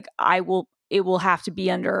 like it will have to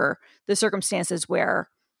be under the circumstances where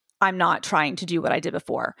I'm not trying to do what I did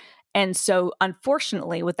before. And so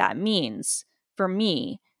unfortunately, what that means for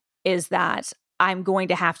me is that I'm going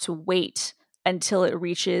to have to wait until it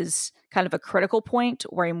reaches kind of a critical point,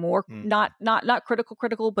 or a more not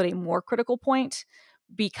critical, but a more critical point,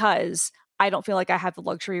 because I don't feel like I have the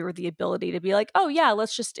luxury or the ability to be like, oh yeah,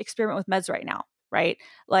 let's just experiment with meds right now. Right.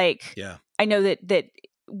 Like, I know that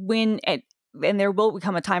when, and there will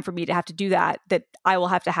become a time for me to have to do that I will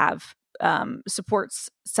have to have supports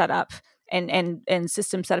set up and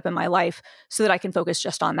systems set up in my life so that I can focus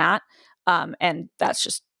just on that. And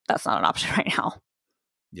that's not an option right now.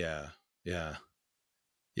 Yeah.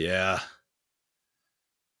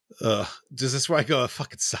 Does this where I go, it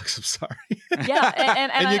fucking sucks, I'm sorry. Yeah.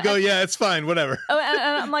 And you go, yeah, it's fine, whatever. And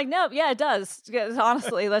I'm like, no, yeah, it does.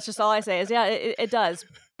 Honestly, that's just all I say is, yeah, it does.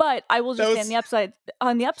 But I will just say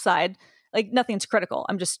on the upside, like nothing's critical.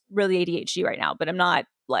 I'm just really ADHD right now, but I'm not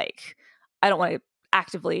like, I don't want to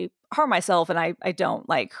actively harm myself. And I don't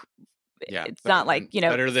like, it's not like,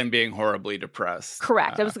 better than being horribly depressed.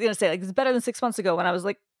 Correct. I was going to say like, it's better than 6 months ago when I was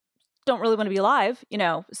like, don't really want to be alive,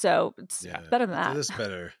 so it's better than that. It is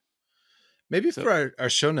better. Maybe for our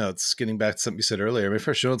show notes, getting back to something you said earlier, maybe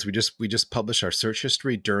for our show notes, we just publish our search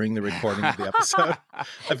history during the recording of the episode.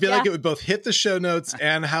 I feel like it would both hit the show notes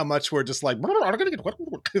and how much we're just like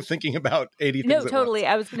thinking about 80 things. No, totally.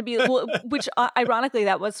 I was going to be, which ironically,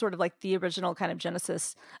 that was sort of like the original kind of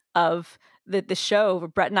genesis of the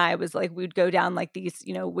show. Brett and I was like, we'd go down like these,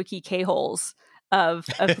 wiki K-holes of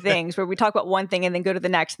things where we talk about one thing and then go to the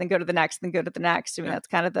next, then go to the next, then go to the next. I mean, that's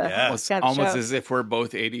kind of the almost as if we're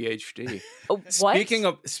both ADHD. What?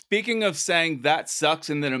 Speaking of saying that sucks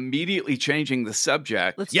and then immediately changing the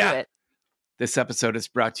subject. Let's do it. This episode is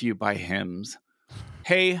brought to you by Hims.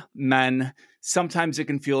 Hey, men, sometimes it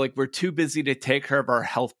can feel like we're too busy to take care of our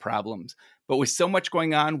health problems, But with so much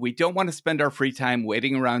going on, we don't want to spend our free time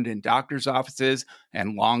waiting around in doctor's offices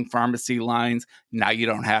and long pharmacy lines. Now you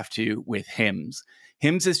don't have to with Hims.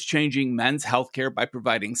 Hims is changing men's healthcare by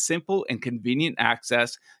providing simple and convenient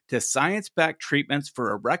access to science-backed treatments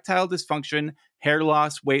for erectile dysfunction, hair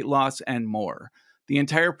loss, weight loss, and more. The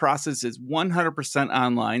entire process is 100%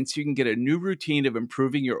 online, so you can get a new routine of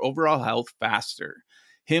improving your overall health faster.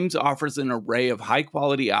 Hims offers an array of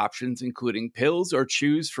high-quality options, including pills or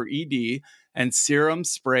chews for ED, and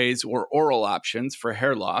serums, sprays, or oral options for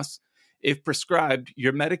hair loss. If prescribed,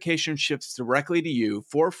 your medication ships directly to you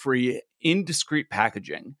for free in discreet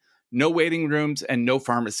packaging. No waiting rooms and no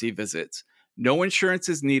pharmacy visits. No insurance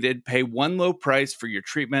is needed. Pay one low price for your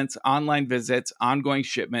treatments, online visits, ongoing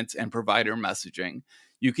shipments, and provider messaging.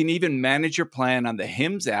 You can even manage your plan on the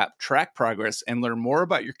Hims app, track progress, and learn more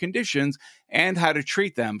about your conditions and how to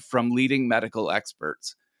treat them from leading medical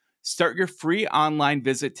experts. Start your free online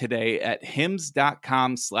visit today at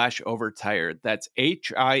hims.com/overtired. That's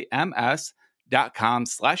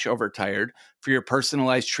HIMS.com/overtired for your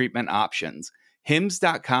personalized treatment options.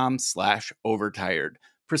 hims.com/overtired.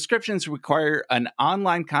 Prescriptions require an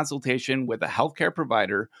online consultation with a healthcare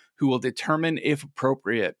provider who will determine if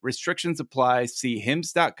appropriate. Restrictions apply. See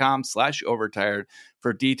hims.com/overtired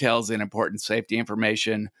for details and important safety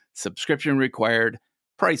information. Subscription required.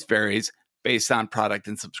 Price varies based on product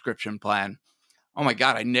and subscription plan. Oh my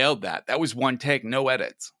God, I nailed that. That was one take, no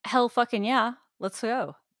edits. Hell fucking yeah. Let's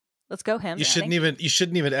go. Let's go, Hims. You shouldn't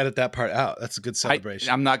even edit that part out. That's a good celebration.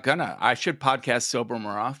 I'm not gonna. I should podcast sober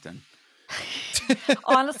more often.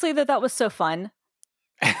 Honestly, that was so fun.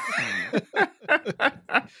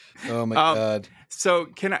 Oh my God. So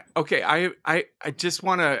can I just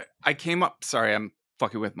want to, I came up, sorry, I'm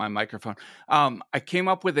fucking with my microphone. I came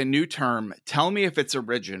up with a new term. Tell me if it's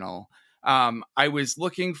original. I was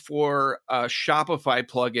looking for a Shopify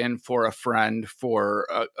plugin for a friend for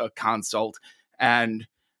a consult, and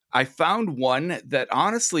I found one that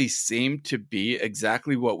honestly seemed to be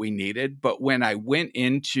exactly what we needed. But when I went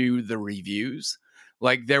into the reviews,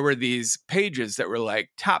 like there were these pages that were like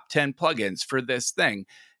top 10 plugins for this thing.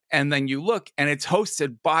 And then you look and it's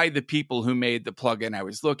hosted by the people who made the plugin I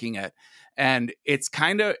was looking at. And it's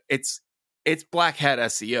it's black hat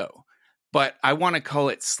SEO, but I want to call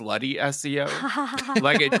it slutty SEO.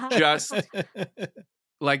 Like it just,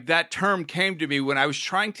 like that term came to me when I was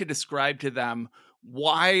trying to describe to them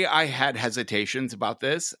why I had hesitations about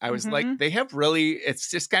this. I was like, they have really,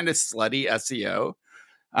 it's just kind of slutty SEO.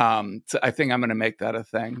 So I think I'm going to make that a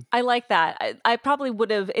thing. I like that. I probably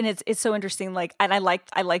would have, and it's so interesting. Like, and I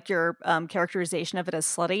like your characterization of it as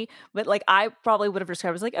slutty, but like I probably would have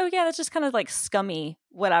described it as like, oh yeah, that's just kind of like scummy,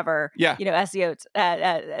 whatever. Yeah, SEO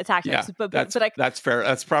tactics. Yeah, but that's fair.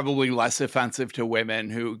 That's probably less offensive to women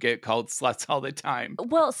who get called sluts all the time.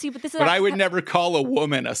 Well, see, but this is. But I would never call a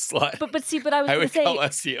woman a slut. But see, but I would say call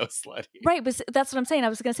SEO slutty. Right, but that's what I'm saying. I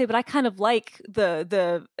was going to say, but I kind of like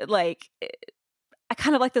the like. I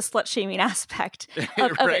kind of like the slut shaming aspect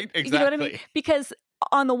of right, it. Exactly. You know what I mean? Because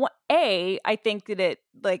on the one, I think that it,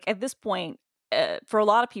 like at this point, for a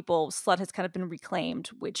lot of people, slut has kind of been reclaimed,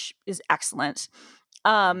 which is excellent.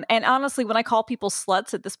 And honestly, when I call people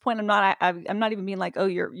sluts at this point, I'm not even being like, oh,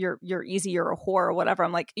 you're easy, you're a whore or whatever.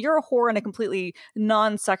 I'm like, you're a whore in a completely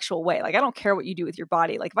non-sexual way. Like, I don't care what you do with your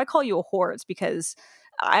body. Like, if I call you a whore, it's because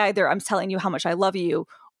I'm telling you how much I love you,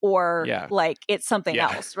 or like it's something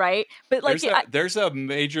else, right? But like there's a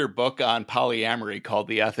major book on polyamory called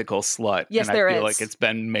The Ethical Slut. Yes, and there is. I feel like it's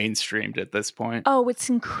been mainstreamed at this point. Oh, it's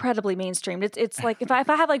incredibly mainstreamed. It's like if I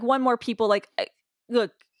have like one more people like,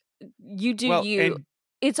 look, you do you.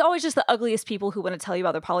 It's always just the ugliest people who want to tell you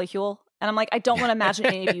about their polycule. And I'm like, I don't want to imagine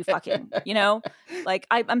any of you fucking, you know? Like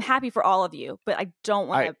I'm happy for all of you, but I don't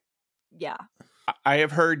want to, I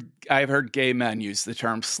have heard gay men use the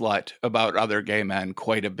term slut about other gay men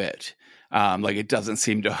quite a bit. Like it doesn't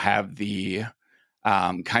seem to have the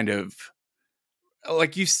kind of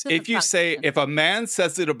like if a man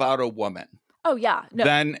says it about a woman,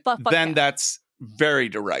 then that's very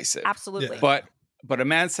derisive. Absolutely. But a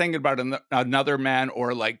man saying it about another man,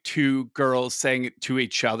 or like two girls saying it to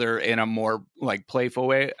each other in a more like playful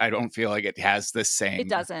way, I don't feel like it has the same. It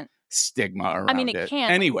doesn't. Stigma around it. I mean, it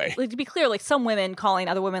can. Anyway. Like, to be clear, like some women calling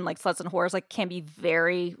other women like sluts and whores like can be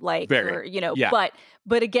very like, or, you know,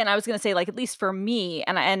 but again, I was going to say like, at least for me,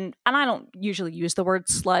 and I don't usually use the word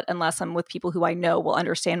slut unless I'm with people who I know will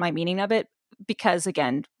understand my meaning of it, because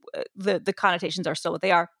again, the connotations are still what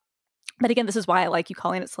they are. but again, this is why I like you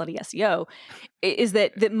calling it slutty SEO, is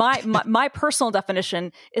that my personal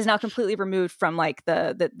definition is now completely removed from like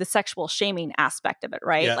the sexual shaming aspect of it,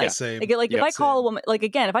 right? Yeah, like, same. If I call a woman, like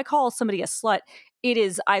again, if I call somebody a slut, it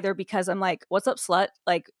is either because I'm like, what's up, slut?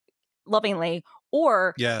 Like lovingly,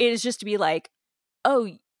 or it is just to be like, oh,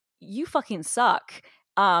 you fucking suck.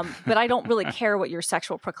 But I don't really care what your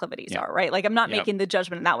sexual proclivities are, right? Like I'm not making the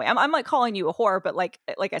judgment in that way. I'm like calling you a whore, but like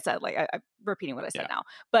I said, like I'm repeating what I said now.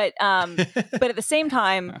 But but at the same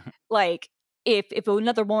time, like if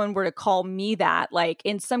another woman were to call me that, like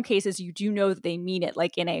in some cases you do know that they mean it,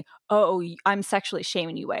 like in a I'm sexually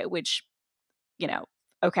shaming you way, which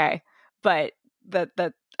okay, but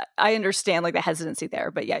that I understand like the hesitancy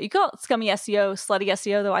there. But yeah, you call it scummy SEO, slutty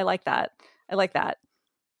SEO though. I like that.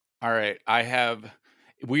 All right,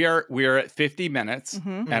 we are at 50 minutes,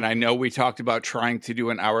 and I know we talked about trying to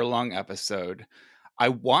do an hour-long episode. I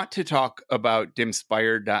want to talk about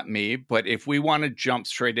dimspire.me, but if we want to jump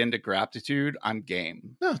straight into Graptitude, I'm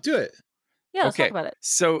game. No, do it. Yeah, let's talk about it.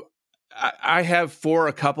 So I have for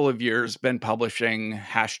a couple of years been publishing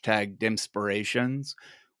 #Dimspirations,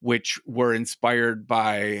 which were inspired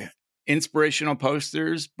by inspirational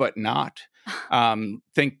posters, but not.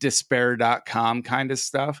 Think despair.com kind of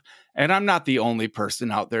stuff. And I'm not the only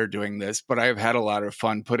person out there doing this, but I've had a lot of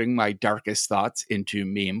fun putting my darkest thoughts into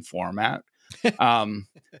meme format.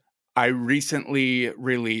 I recently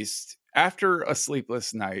released, after a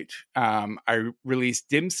sleepless night, I released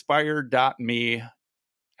dimspire.me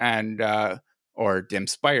and or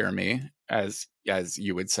dimspire me, as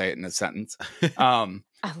you would say it in a sentence. I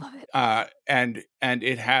love it. And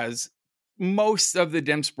it has most of the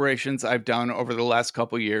Dimspirations I've done over the last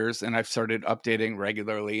couple of years, and I've started updating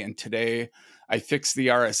regularly. And today I fixed the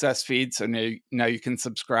RSS feed, so now you can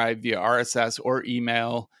subscribe via RSS or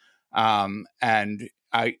email. And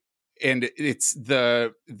it's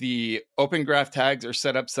the Open Graph tags are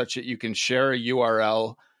set up such that you can share a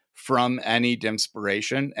URL from any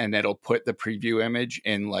Dimspiration, and it'll put the preview image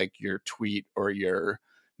in like your tweet or your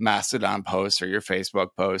Mastodon post or your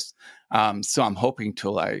Facebook post. So I'm hoping to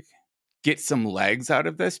like get some legs out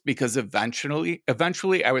of this, because eventually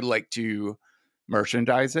I would like to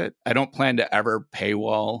merchandise it. I don't plan to ever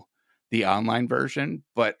paywall the online version,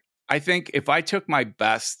 but I think if I took my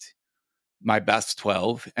best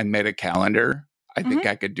 12 and made a calendar, I think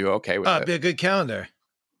I could do okay with it. It'd be a good calendar.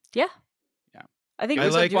 Yeah. I think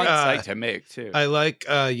it's like one site to make too. I like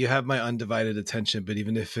you have my undivided attention, but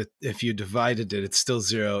even if you divided it, it's still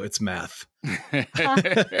 0. It's math.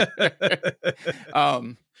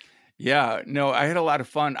 Yeah, no, I had a lot of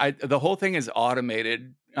fun. The whole thing is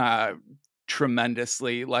automated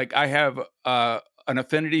tremendously. Like I have an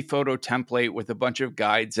Affinity photo template with a bunch of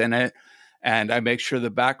guides in it, and I make sure the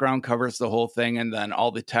background covers the whole thing, and then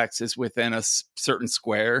all the text is within a certain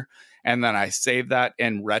square. And then I save that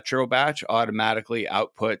in RetroBatch, automatically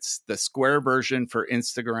outputs the square version for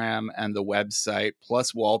Instagram and the website,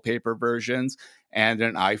 plus wallpaper versions and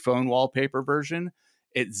an iPhone wallpaper version.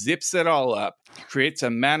 It zips it all up, creates a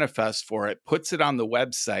manifest for it, puts it on the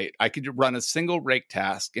website. I could run a single rake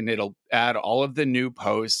task and it'll add all of the new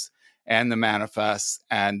posts and the manifests.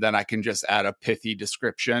 And then I can just add a pithy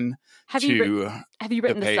description have you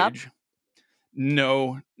written this up?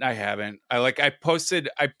 No, I haven't. I posted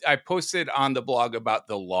on the blog about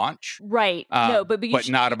the launch. Right. No, but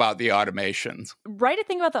not about the automations. Write a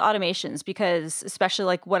thing about the automations, because especially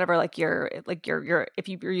like whatever, like your if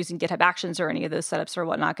you're using GitHub Actions or any of those setups or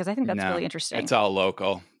whatnot, because I think that's really interesting. It's all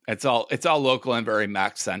local. It's all local and very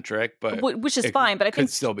Mac centric, but which is fine. But I think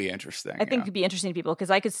could still be interesting. I think it could be interesting to people, because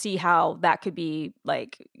I could see how that could be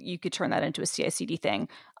like you could turn that into a CI/CD thing.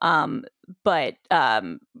 But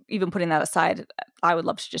even putting that aside, I would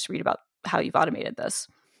love to just read about how you've automated this.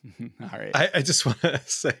 All right. I just want to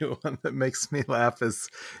say one that makes me laugh is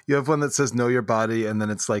you have one that says know your body, and then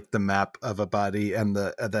it's like the map of a body, and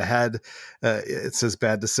the head it says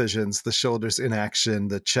bad decisions, the shoulders inaction,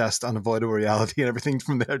 the chest unavoidable reality, and everything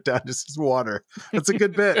from there down just is water. That's a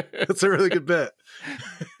good bit. That's a really good bit.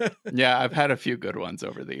 Yeah, I've had a few good ones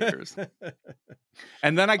over the years.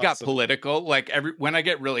 And then I got political. Like when I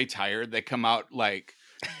get really tired, they come out like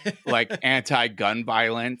anti-gun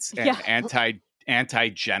violence and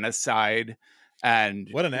anti-genocide, and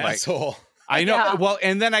what an asshole. I know. Yeah. Well,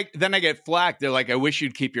 and then I get flack. They're like, I wish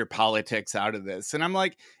you'd keep your politics out of this. And I'm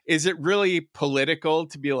like, is it really political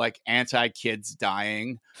to be like anti-kids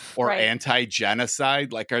dying or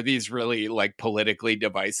anti-genocide? Like, are these really like politically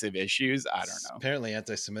divisive issues? I don't know. Apparently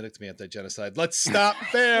anti-Semitic to me, anti-genocide. Let's stop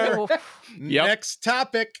there. Next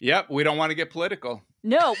topic. Yep. We don't want to get political.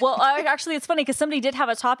 No, well, actually, it's funny because somebody did have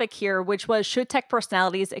a topic here, which was, should tech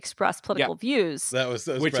personalities express political views? That was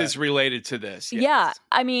which Brad. Is related to this. Yes. Yeah,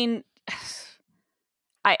 I mean,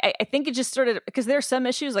 I think it just started because there are some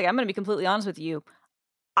issues. Like, I'm going to be completely honest with you.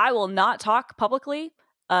 I will not talk publicly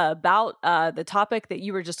about the topic that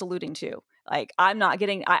you were just alluding to. Like, I'm not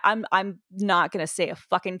going to say a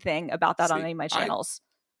fucking thing about that on any of my channels.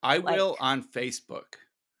 I will on Facebook.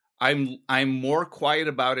 I'm more quiet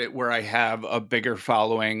about it where I have a bigger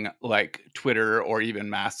following, like Twitter or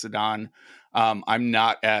even Mastodon. I'm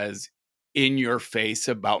not as in your face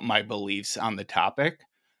about my beliefs on the topic,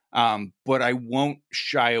 but I won't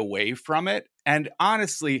shy away from it. And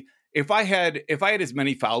honestly, if I had as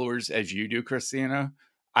many followers as you do, Christina,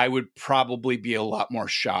 I would probably be a lot more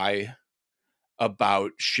shy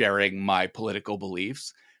about sharing my political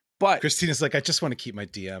beliefs. But Christina's like, I just want to keep my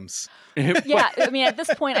DMs. Yeah, I mean, at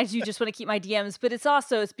this point, I do just want to keep my DMs, but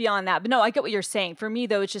it's beyond that. But no, I get what you're saying. For me,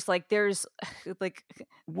 though, it's just like there's like,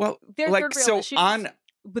 like so on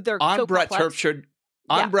Brett Terpstra,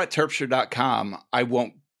 BrettTerpstra.com, I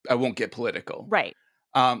won't get political, right?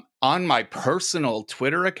 On my personal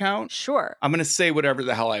Twitter account, sure, I'm going to say whatever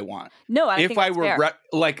the hell I want. No, if I were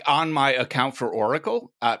like on my account for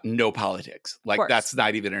Oracle, no politics. Like that's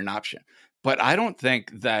not even an option. But I don't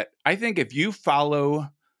think that. I think if you follow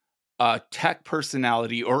a tech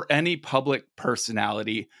personality or any public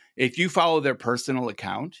personality, if you follow their personal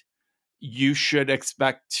account, you should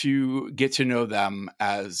expect to get to know them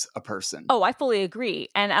as a person. Oh, I fully agree.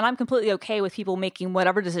 And I'm completely okay with people making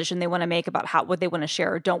whatever decision they want to make about what they want to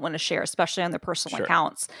share or don't want to share, especially on their personal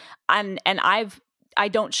accounts. And I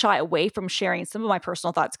don't shy away from sharing some of my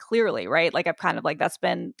personal thoughts clearly, right? Like I've kind of like, that's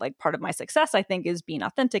been like part of my success, I think, is being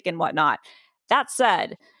authentic and whatnot. That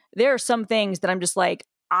said, there are some things that I'm just like,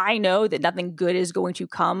 I know that nothing good is going to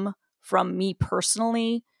come from me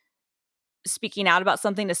personally speaking out about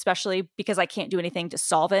something, especially because I can't do anything to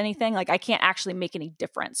solve anything. Like I can't actually make any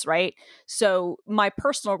difference, right? So my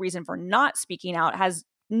personal reason for not speaking out has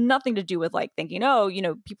nothing to do with like thinking, oh,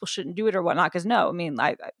 people shouldn't do it or whatnot. Because no, I mean,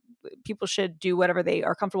 people should do whatever they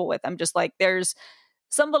are comfortable with. I'm just like, there's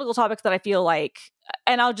some political topics that I feel like,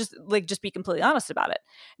 and I'll just be completely honest about it.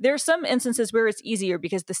 There's some instances where it's easier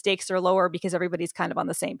because the stakes are lower because everybody's kind of on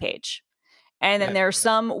the same page. And then there are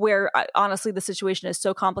some where honestly the situation is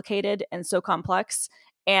so complicated and so complex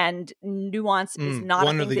and nuance is not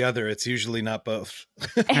one or the other. It's usually not both.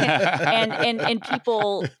 and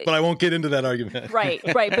people, but I won't get into that argument. Right.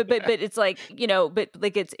 But it's like, but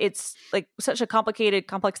like it's like such a complicated,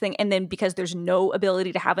 complex thing. And then because there's no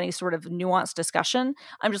ability to have any sort of nuanced discussion,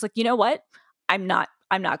 I'm just like, you know what? I'm not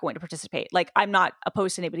going to participate. Like I'm not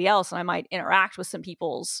opposed to anybody else. And I might interact with some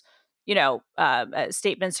people's,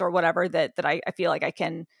 statements or whatever that I feel like I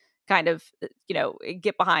can kind of,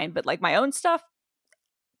 get behind. But like my own stuff,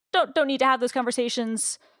 don't need to have those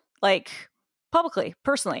conversations like publicly,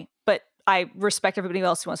 personally, but I respect everybody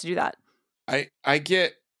else who wants to do that. I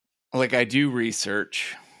get like, I do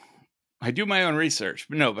research. I do my own research,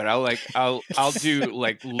 but I'll do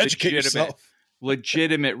like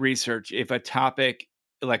legitimate research. If a topic,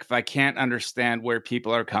 like if I can't understand where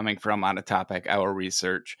people are coming from on a topic, I will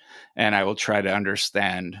research and I will try to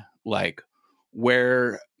understand like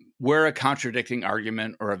where a contradicting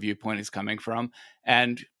argument or a viewpoint is coming from.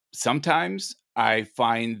 And sometimes I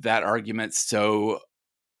find that argument so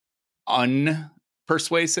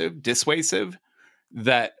dissuasive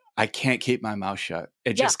that I can't keep my mouth shut.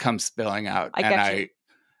 It just comes spilling out.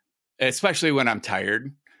 Especially when I'm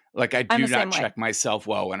tired. Like I do not check myself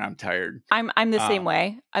well when I'm tired. I'm the same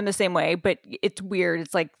way. I'm the same way, but it's weird.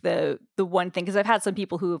 It's like the one thing, because I've had some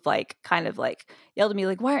people who have like kind of like yelled at me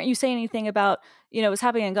like, why aren't you saying anything about, what's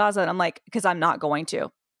happening in Gaza? And I'm like, because I'm not going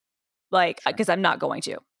to. Like, because I'm not going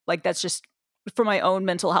to. Like, that's just for my own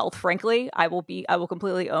mental health, frankly. I will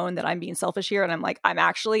completely own that I'm being selfish here. And I'm like,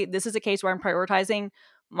 this is a case where I'm prioritizing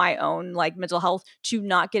my own like mental health to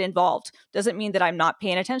not get involved. Doesn't mean that I'm not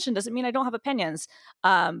paying attention. Doesn't mean I don't have opinions.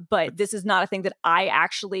 But this is not a thing that I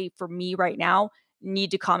actually, for me right now,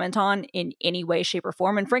 need to comment on in any way, shape, or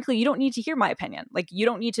form. And frankly, you don't need to hear my opinion. Like you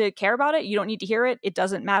don't need to care about it. You don't need to hear it. It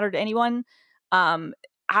doesn't matter to anyone.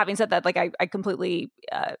 Having said that, like I completely,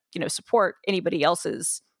 support anybody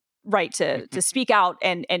else's right to speak out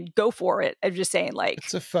and go for it. I'm just saying, like,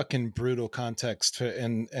 it's a fucking brutal context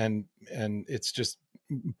and it's just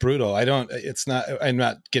brutal. I'm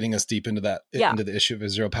not getting us deep into that, into the issue of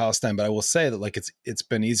Israel Palestine, but I will say that like it's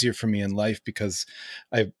been easier for me in life because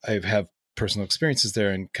I have personal experiences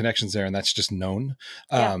there and connections there, and that's just known.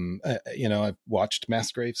 I've watched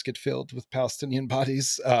mass graves get filled with Palestinian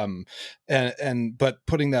bodies. But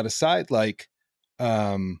putting that aside, like,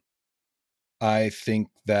 I think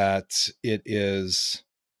that it is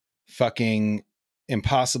fucking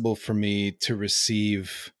impossible for me to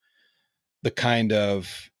receive the kind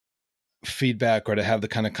of feedback or to have the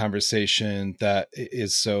kind of conversation that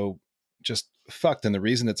is so just fucked. And the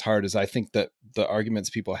reason it's hard is I think that the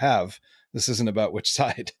arguments people have, this isn't about which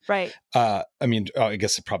side. Right. I mean, I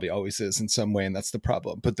guess it probably always is in some way, and that's the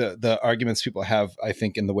problem. But the arguments people have, I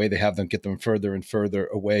think, in the way they have them, get them further and further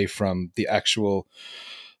away from the actual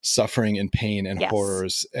suffering and pain and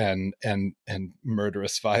horrors and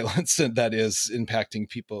murderous violence that is impacting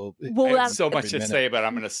people. Well, that's so much to say, but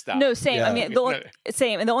I'm going to stop. No, same. Yeah. I mean,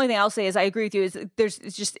 same. And the only thing I'll say is I agree with you.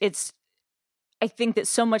 I think that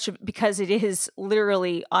so much because it is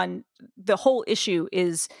literally on the whole issue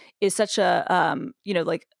is such a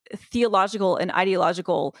like theological and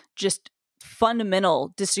ideological, just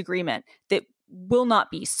fundamental disagreement that will not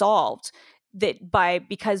be solved.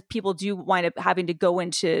 Because people do wind up having to go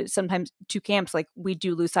into sometimes two camps, like we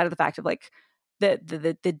do lose sight of the fact of like the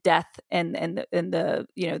death and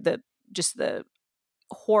the just the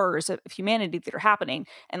horrors of humanity that are happening.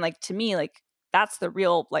 And like, to me, like that's the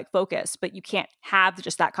real like focus, but you can't have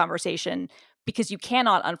just that conversation because you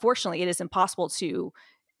cannot, unfortunately, it is impossible to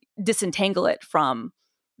disentangle it from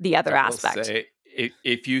the other aspect.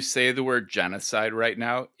 If you say the word genocide right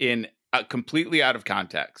now in completely out of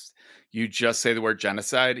context, you just say the word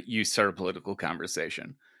genocide, you start a political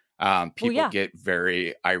conversation. People get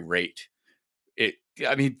very irate.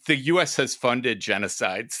 The U.S. has funded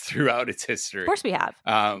genocides throughout its history. Of course we have.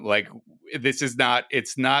 It's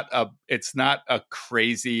not a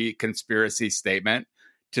crazy conspiracy statement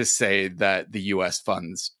to say that the U.S.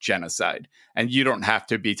 funds genocide. And you don't have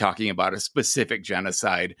to be talking about a specific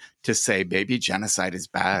genocide to say maybe genocide is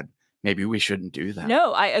bad. Maybe we shouldn't do that.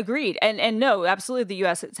 No, I agreed. And no, absolutely the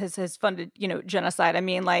US has funded, genocide. I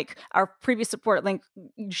mean, like our previous report, like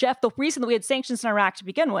Jeff, the reason that we had sanctions in Iraq to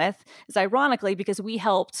begin with is ironically because we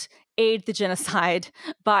helped aid the genocide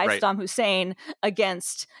by Saddam Hussein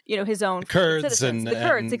against, his own Kurds citizens. The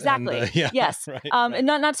Kurds, exactly. Yes. Right. And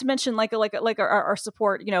not to mention like our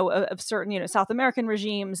support, of certain, South American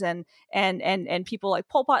regimes and people like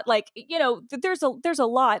Pol Pot, like, there's a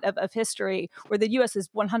lot of history where the US has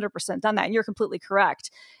 100% done that. And you're completely correct.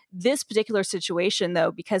 This particular situation,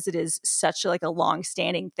 though, because it is such a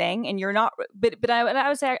long-standing thing, and you're not, but I would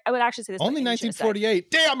actually say this only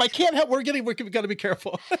 1948. Damn, I can't help. We've got to be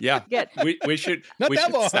careful. Yeah, we should not we that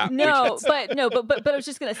should long. Stop. No, but I was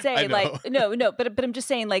just gonna say, like, no, but I'm just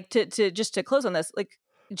saying, like, to close on this, like,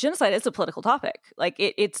 genocide is a political topic. Like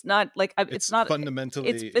it's not like it's not fundamentally.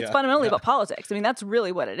 It's fundamentally about politics. I mean, that's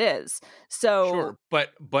really what it is. So sure,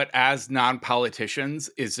 but as non-politicians,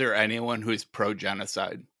 is there anyone who's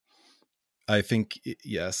pro-genocide? I think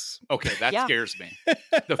yes. Okay, that scares me.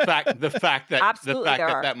 The fact that absolutely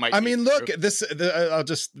that might. I mean, look, I'll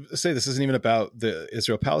just say this isn't even about the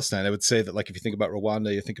Israel-Palestine. I would say that, like, if you think about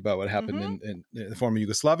Rwanda, you think about what happened in the former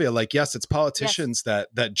Yugoslavia. Like, yes, it's politicians that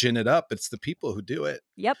gin it up. It's the people who do it.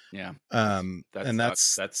 Yep. Yeah.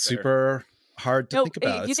 That's super hard to think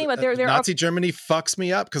about. You think about Nazi Germany fucks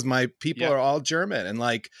me up because my people are all German, and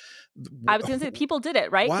like I was going to say, people did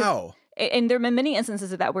it, right? Wow. And there have been many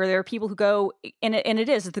instances of that where there are people who go, and it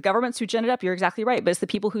is the governments who gin it up. You're exactly right. But it's the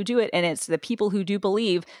people who do it. And it's the people who do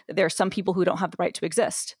believe that there are some people who don't have the right to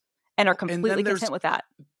exist and are completely content with that.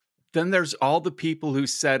 Then there's all the people who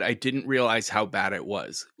said, I didn't realize how bad it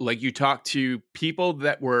was. Like, you talk to people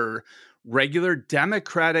that were regular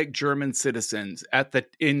democratic German citizens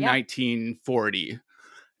in 1940,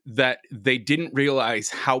 that they didn't realize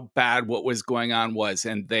how bad what was going on was,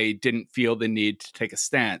 and they didn't feel the need to take a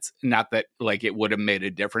stance. Not that like it would have made a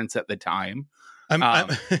difference at the time. I'm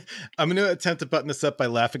going to attempt to button this up by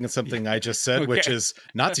laughing at something I just said, which is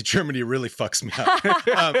Nazi Germany really fucks me up.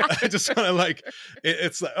 I just want to like,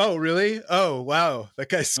 it's like, oh really? Oh wow, that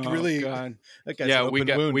guy's really. God. That guy's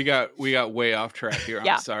we got way off track here.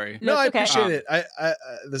 I'm sorry. No, I appreciate it. I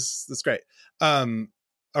this is great. All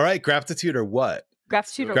right, gratitude or what?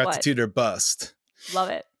 Gratitude or bust. Love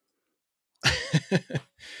it.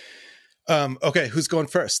 Okay, who's going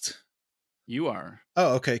first? You are.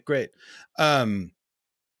 Oh, okay, great.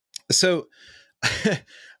 So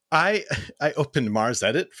I opened Mars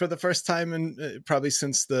Edit for the first time in probably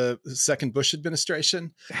since the second Bush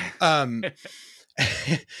administration. And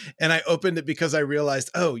I opened it because I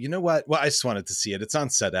realized, oh, you know what? Well, I just wanted to see it. It's on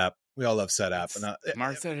SetApp. We all love Setapp.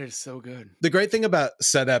 Mars Edit is so good. The great thing about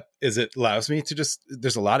Setapp is it allows me to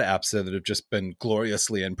there's a lot of apps there that have just been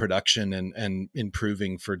gloriously in production and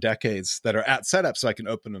improving for decades that are at Setapp, so I can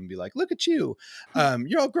open them and be like, look at you.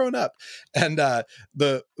 You're all grown up. And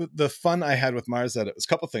the fun I had with Mars Edit was a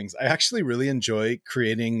couple things. I actually really enjoy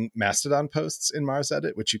creating Mastodon posts in Mars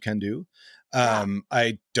Edit, which you can do.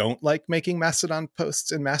 I don't like making Mastodon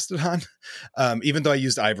posts in Mastodon, even though I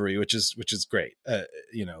used Ivory, which is great.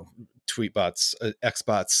 Tweetbots,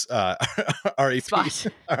 Xbots,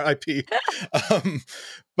 RIP.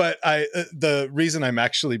 But the reason I'm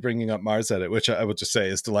actually bringing up Mars Edit, which I will just say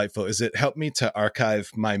is delightful, is it helped me to archive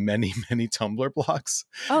my many, many Tumblr blogs.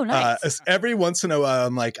 Oh, nice. Every once in a while,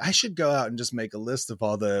 I'm like, I should go out and just make a list of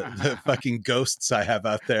all the fucking ghosts I have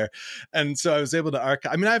out there. And so I was able to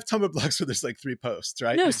archive. I mean, I have Tumblr blogs where there's like 3 posts,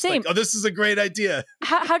 right? No, same. Like, oh, this is a great idea.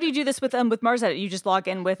 How do you do this with Mars Edit? You just log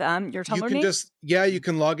in with your Tumblr name? You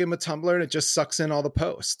can log in with Tumblr and it just sucks in all the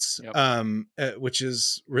posts, which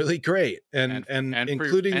is really great. And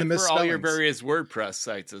including the misspellings. For all your various WordPress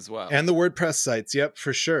sites as well. And the WordPress sites. Yep,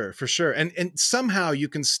 for sure. And somehow you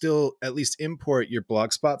can still at least import your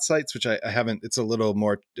Blogspot sites, which I haven't. It's a little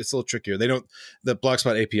trickier. The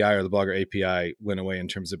Blogspot API or the Blogger API went away in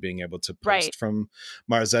terms of being able to post from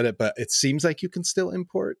Mars Edit, but it seems like you can still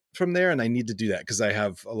import from there. And I need to do that because I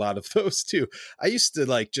have a lot of those too. I used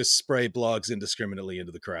to just spray blogs indiscriminately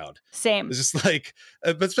into the crowd. Same. It's just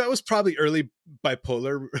but that was probably early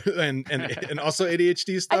bipolar and also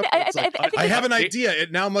ADHD stuff. I have an idea.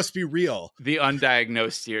 It now must be real. The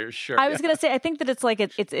undiagnosed years, sure. I was going to say, I think that it's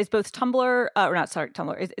it's both Tumblr,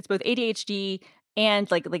 Tumblr. It's both ADHD and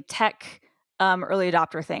like tech early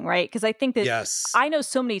adopter thing, right? Because I think that I know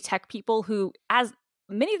so many tech people who, as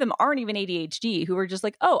many of them aren't even ADHD, who are just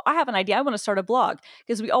like, oh, I have an idea. I want to start a blog.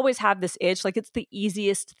 Because we always have this itch. Like, it's the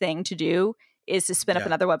easiest thing to do is to spin up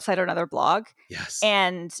another website or another blog. Yes.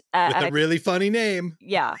 And with a really funny name.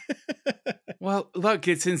 Yeah. Well, look,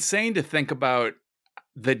 it's insane to think about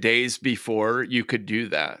the days before you could do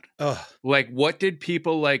that. Ugh. Like, what did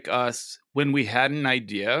people like us, when we had an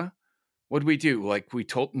idea, what did we do? Like,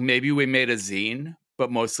 maybe we made a zine,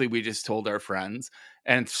 but mostly we just told our friends.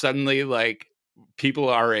 And suddenly, like, people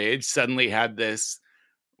our age suddenly had this,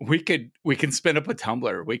 we can spin up a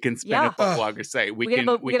Tumblr, we can spin up a blogger site, we can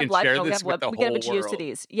share this with the whole world.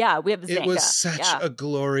 GeoCities. Yeah, we have Zynga. It was such a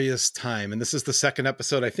glorious time, and this is the second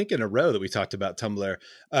episode I think in a row that we talked about Tumblr.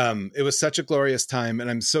 It was such a glorious time, and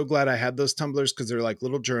I'm so glad I had those Tumblrs because they're like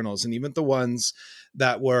little journals, and even the ones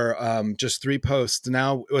that were just 3 posts.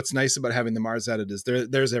 Now, what's nice about having the Mars Edit is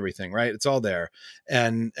there's everything, right? It's all there,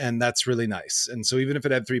 and that's really nice. And so even if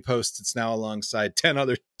it had 3 posts, it's now alongside 10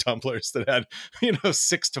 other Tumblrs that had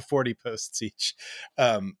 6 to 40 posts each.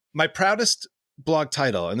 My proudest blog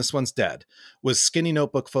title, and this one's dead, was Skinny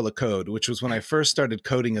Notebook Full of Code, which was when I first started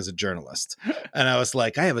coding as a journalist. And I was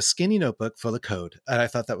like, I have a skinny notebook full of code. And I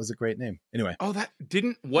thought that was a great name. Anyway. Oh,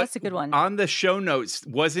 that's a good one. On the show notes,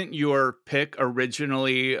 wasn't your pick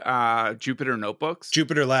originally Jupyter Notebooks?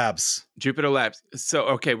 Jupyter Labs. So,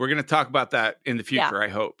 okay, we're going to talk about that in the future, I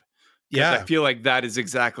hope. Yeah. I feel like that is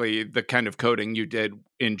exactly the kind of coding you did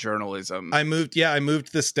in journalism. I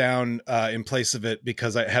moved this down in place of it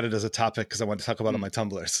because I had it as a topic because I wanted to talk about it on my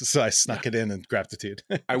Tumblr. So I snuck it in gratitude.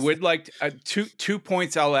 I would like two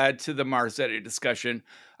points I'll add to the Mars Edit discussion.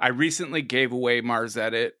 I recently gave away Mars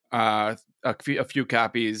Edit, a few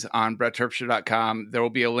copies on BrettTerpstra.com. There will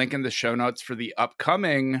be a link in the show notes for the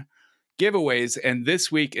upcoming giveaways. And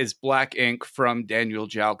this week is Black Ink from Daniel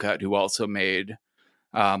Jalcut, who also made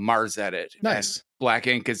Mars Edit. Nice. And Black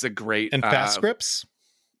Ink is a great and Fast Scripts.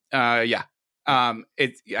 Yeah. I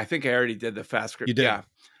think I already did the Fast Script. You did.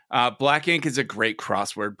 Yeah. Black Ink is a great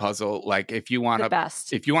crossword puzzle. Like if you want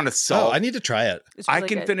to solve, I need to try it. Really I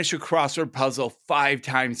can finish a crossword puzzle 5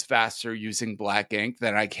 times faster using Black Ink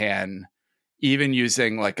than I can even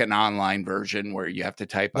using like an online version where you have to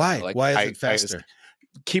type. Why? Why is it faster?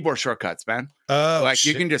 Keyboard shortcuts, man. Oh, like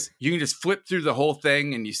shit. you can just flip through the whole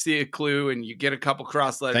thing and you see a clue and you get a couple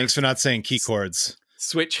cross letters. Thanks for not saying key chords.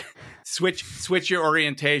 Switch your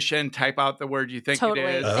orientation. Type out the word you think it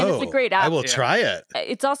is. And it's a great app. I will try it.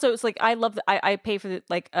 It's like I love. I pay for the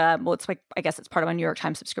it's like I guess it's part of a New York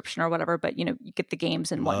Times subscription or whatever. But you get the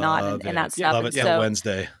games and whatnot and that stuff. Love it. So,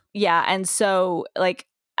 Wednesday. Yeah, and so like.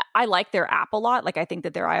 I like their app a lot. Like I think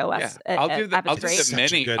that their iOS app is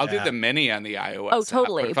great. I'll do the mini on the iOS. Oh,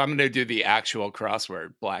 totally. App. If I'm going to do the actual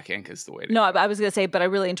crossword, Black Ink is the way to go. I was going to say, but I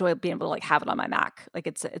really enjoy being able to like have it on my Mac. Like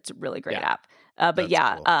it's a really great app. But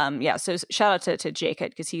that's cool. So shout out to Jacob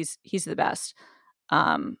because he's the best.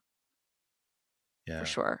 For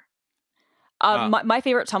sure. My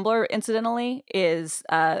favorite Tumblr, incidentally, is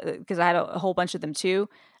because I had a whole bunch of them too.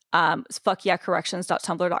 It's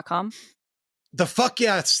fuckyeahcorrections.tumblr.com. The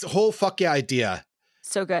whole fuck yeah idea.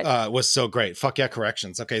 So good. Was so great. Fuck yeah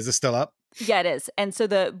corrections. Okay, is this still up? Yeah, it is. And so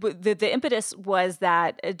the impetus was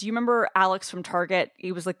that, do you remember Alex from Target?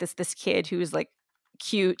 He was like this kid who was like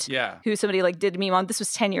cute. Yeah. Who somebody like did a meme on. This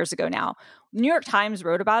was 10 years ago now. The New York Times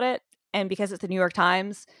wrote about it. And because it's the New York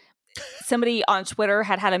Times, somebody on Twitter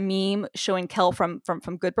had a meme showing Kel from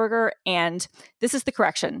Good Burger. And this is the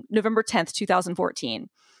correction. November 10th, 2014.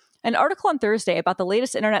 An article on Thursday about the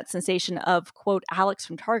latest internet sensation of, quote, Alex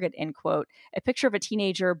from Target, end quote, a picture of a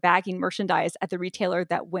teenager bagging merchandise at the retailer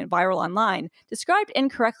that went viral online, described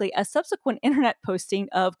incorrectly a subsequent internet posting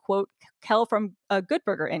of, quote, Kel from Good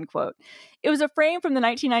Burger, end quote. It was a frame from the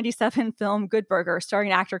 1997 film Good Burger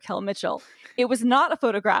starring actor Kel Mitchell. It was not a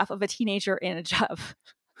photograph of a teenager in a job.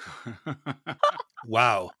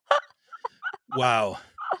 Wow.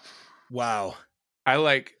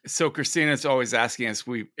 So Christina's always asking us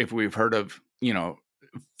if we've heard of,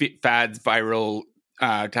 fads, viral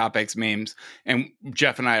topics, memes. And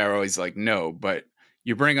Jeff and I are always like, no, but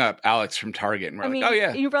you bring up Alex from Target and we're like, oh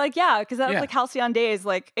yeah. You were like, yeah, because that was like Halcyon Days.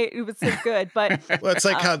 Like it was so good. But well, it's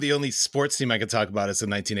like how the only sports team I can talk about is the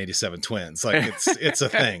 1987 Twins. Like it's a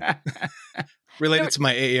thing. Related to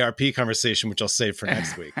my AARP conversation, which I'll save for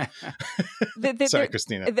next week. Sorry,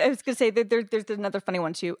 Christina. I was going to say there's another funny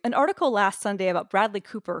one too. An article last Sunday about Bradley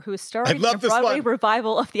Cooper, who is starring in a Broadway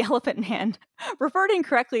revival of The Elephant Man, referred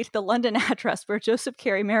incorrectly to the London address where Joseph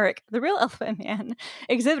Carey Merrick, the real Elephant Man,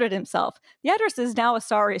 exhibited himself. The address is now a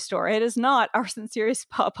sorry store. It is not, our sincerest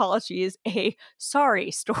apologies, a sorry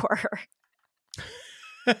store.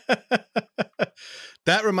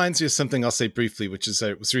 That reminds me of something I'll say briefly, which is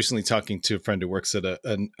I was recently talking to a friend who works at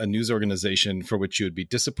a news organization for which you would be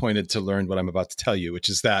disappointed to learn what I'm about to tell you, which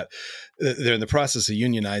is that they're in the process of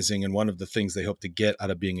unionizing. And one of the things they hope to get out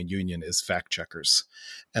of being a union is fact checkers.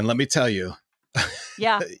 And let me tell you,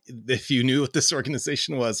 yeah, if you knew what this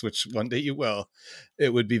organization was, which one day you will,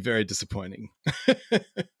 it would be very disappointing.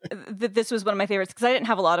 This was one of my favorites because I didn't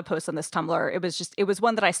have a lot of posts on this Tumblr. It was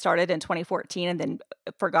one that I started in 2014 and then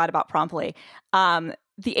forgot about promptly.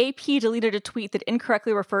 The AP deleted a tweet that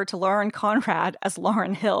incorrectly referred to Lauren Conrad as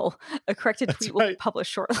Lauren Hill. A corrected tweet will be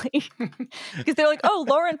published shortly. Because they're like, oh,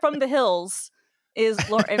 Lauren from the Hills is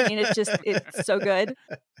Lauren. I mean, it's so good.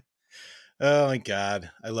 Oh my God.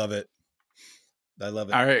 I love it. All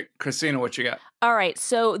right, Christina, what you got? All right,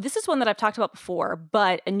 so this is one that I've talked about before,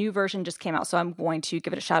 but a new version just came out, so I'm going to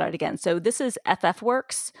give it a shout out again. So this is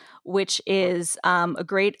FFworks, which is a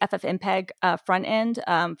great FFmpeg front end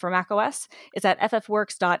for macOS. It's at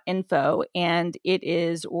ffworks.info, and it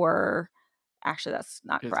is, actually that's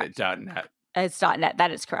not correct. Is it .net? It's .net.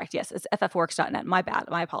 That is correct. Yes, it's ffworks.net. My bad.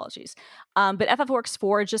 My apologies. But FFworks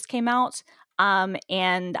 4 just came out.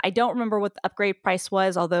 And I don't remember what the upgrade price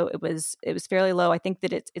was, although it was fairly low. I think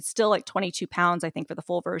that it's still like £22, I think, for the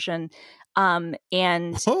full version. And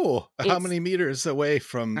how many meters away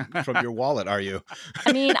from your wallet are you?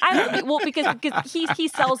 I mean, because he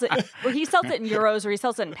sells it, or he sells it in euros, or he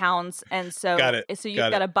sells it in pounds, and so you've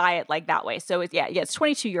got to buy it like that way. So it's it's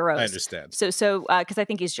 €22. I understand. So because I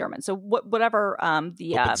think he's German. So whatever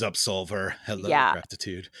the opens up Solver. Hello,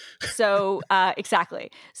 gratitude. So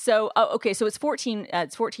exactly. So okay. So it's 14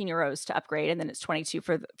 euros to upgrade, and then it's 22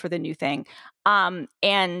 for the new thing. And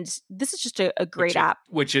this is just a great app,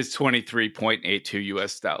 which is $23.82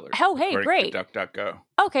 US. Oh, hey, great. DuckDuckGo.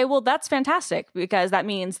 Okay, well that's fantastic because that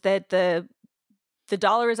means that the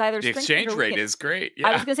dollar is either the exchange rate is great. Yeah.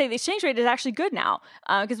 I was gonna say the exchange rate is actually good now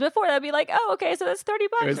because before that'd be like, oh, okay, so that's $30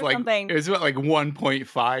 or something. It was like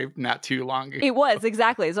 1.5 not too long ago. It was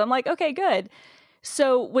exactly. So I'm like, okay, good.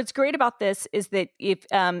 So what's great about this is that if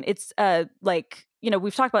it's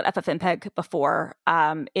we've talked about FFmpeg before.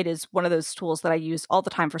 It is one of those tools that I use all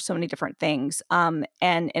the time for so many different things. And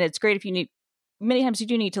it's great if you need. Many times you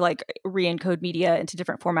do need to like re-encode media into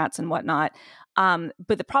different formats and whatnot.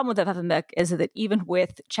 But the problem with FFmpeg is that even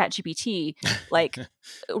with ChatGPT, like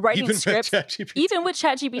writing scripts, even with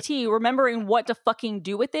ChatGPT, remembering what to fucking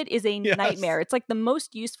do with it is a nightmare. It's like the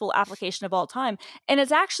most useful application of all time. And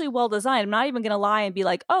it's actually well designed. I'm not even going to lie and be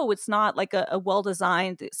like, oh, it's not like a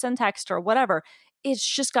well-designed syntax or whatever. It's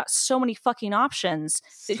just got so many fucking options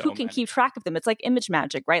that who can keep track of them? It's like image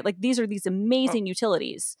magic, right? Like these are these amazing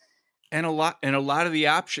utilities. And a lot of the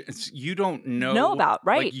options you don't know about,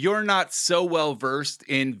 right? Like you're not so well versed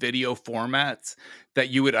in video formats that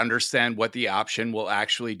you would understand what the option will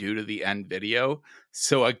actually do to the end video.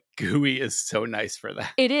 So a GUI is so nice for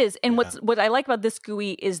that. It is. And what I like about this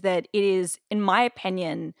GUI is that it is, in my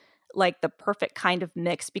opinion, like the perfect kind of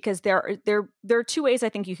mix, because there are two ways I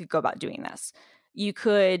think you could go about doing this. You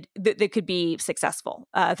could that could be successful.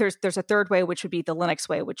 There's a third way, which would be the Linux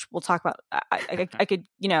way, which we'll talk about. I could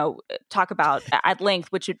talk about at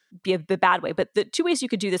length, which would be the bad way. But the two ways you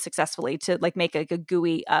could do this successfully to like make a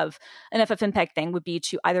GUI of an FFmpeg thing would be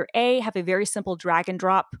to either have a very simple drag and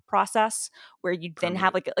drop process where you then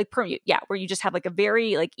have like Permute, where you just have like a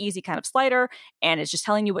very like easy kind of slider and it's just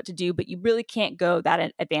telling you what to do, but you really can't go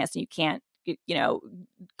that advanced, and you can't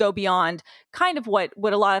go beyond kind of what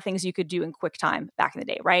a lot of things you could do in QuickTime back in the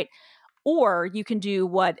day, right? Or you can do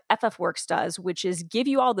what FFWorks does, which is give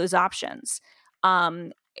you all those options.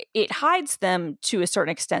 It hides them to a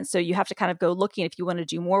certain extent, so you have to kind of go looking if you want to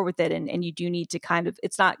do more with it, and you do need to kind of,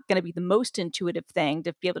 it's not going to be the most intuitive thing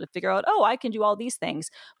to be able to figure out, I can do all these things,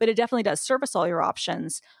 but it definitely does service all your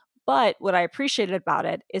options. But what I appreciated about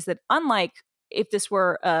it is that unlike if this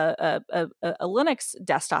were a Linux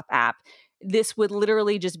desktop app, this would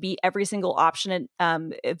literally just be every single option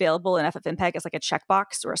available in FFmpeg as like a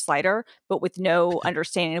checkbox or a slider, but with no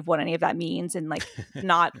understanding of what any of that means, and like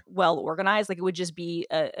not well organized. Like it would just be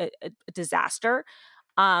a disaster.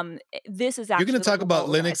 This is actually, you're going to talk about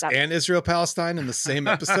Linux and Israel Palestine in the same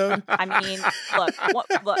episode. I mean, look,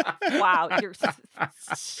 wow, you're.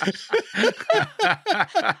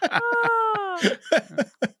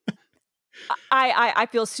 I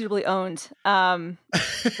feel suitably owned.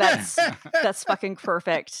 That's fucking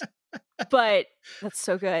perfect. But that's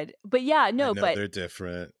so good. But yeah, no, but they're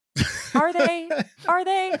different. Are they?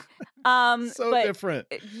 So different.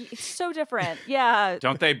 So different. Yeah.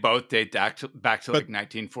 Don't they both date back to like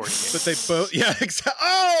 1948? But they both, exactly.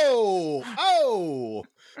 Oh.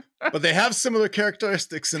 But they have similar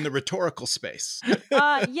characteristics in the rhetorical space.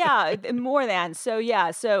 Yeah, more than. So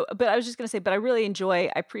yeah. So, but I was just gonna say, but I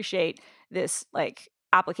appreciate this like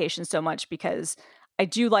application so much, because I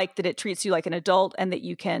do like that it treats you like an adult, and that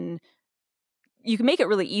you can make it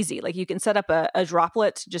really easy. Like you can set up a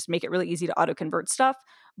droplet to just make it really easy to auto convert stuff.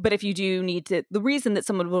 But if you do need to, the reason that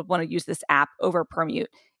someone would want to use this app over Permute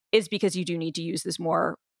is because you do need to use this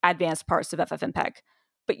more advanced parts of FFmpeg,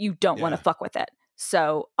 but you don't want to fuck with it.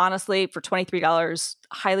 So honestly, for $23,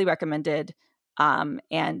 highly recommended.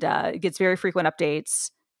 It gets very frequent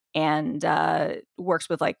updates, and works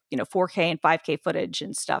with like 4K and 5K footage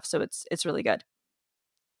and stuff. So it's really good.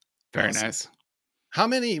 Very nice. How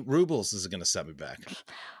many rubles is it going to set me back?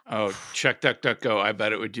 Oh, check DuckDuckGo. I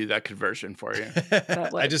bet it would do that conversion for you.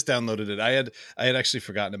 I just downloaded it. I had actually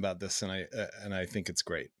forgotten about this, and I think it's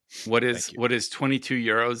great. What is 22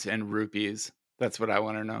 euros and rupees? That's what I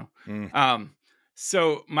want to know.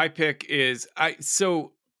 So my pick is I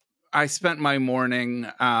spent my morning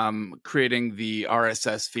creating the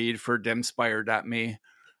RSS feed for dimspire.me.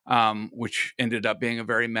 Which ended up being a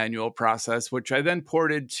very manual process, which I then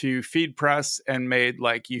ported to FeedPress and made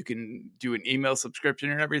like you can do an email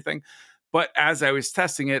subscription and everything. But as I was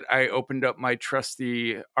testing it, I opened up my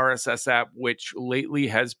trusty RSS app, which lately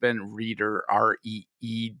has been Reeder,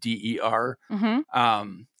 REEDER.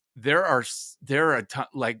 Mm-hmm. There are a ton,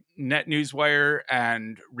 like NetNewsWire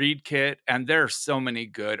and ReadKit, and there are so many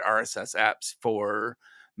good RSS apps for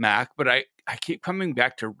Mac, but I keep coming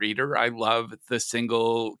back to Reeder. I love the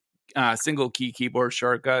single key keyboard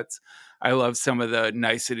shortcuts. I love some of the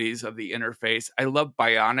niceties of the interface. I love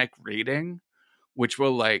Bionic Reading, which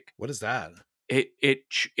will like, what is that?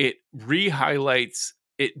 It re-highlights,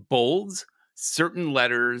 it bolds certain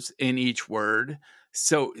letters in each word.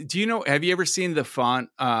 So have you ever seen the font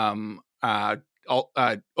Open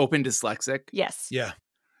Dyslexic? Yes. Yeah.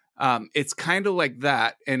 It's kind of like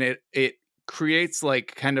that, and it creates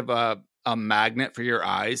like kind of a magnet for your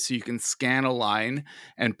eyes, so you can scan a line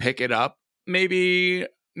and pick it up maybe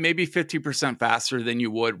 50% faster than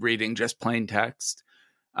you would reading just plain text.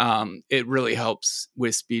 It really helps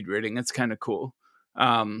with speed reading. It's kind of cool.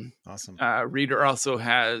 Awesome. Reeder also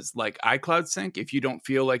has like iCloud Sync. If you don't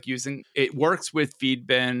feel like using it, works with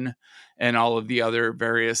Feedbin and all of the other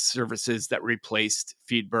various services that replaced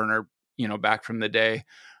Feedburner, back from the day.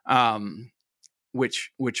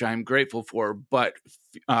 Which I'm grateful for, but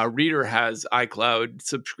Reeder has iCloud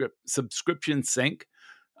subscription sync,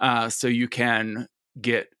 so you can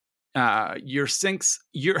get your feeds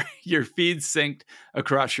synced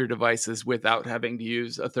across your devices without having to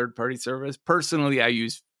use a third-party service. Personally, I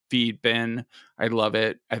use Feedbin. I love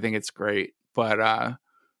it. I think it's great, but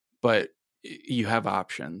you have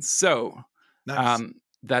options. So nice.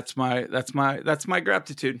 That's my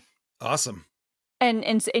gratitude. Awesome.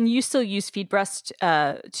 And you still use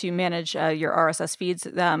FeedBreast to manage your RSS feeds.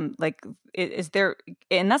 Is there,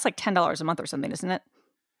 and that's like $10 a month or something, isn't it?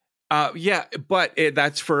 Yeah, but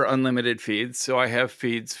that's for unlimited feeds. So I have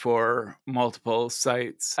feeds for multiple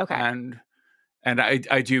sites. Okay. And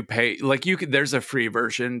I do pay, like there's a free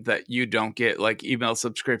version that you don't get, like email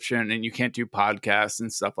subscription, and you can't do podcasts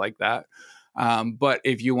and stuff like that. But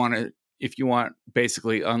if you want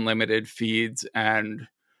basically unlimited feeds and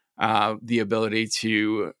the ability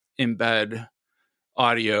to embed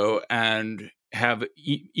audio and have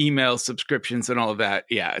email subscriptions and all of that,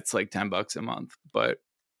 yeah, it's like $10 a month. But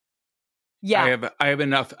yeah, I have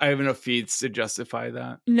enough feeds to justify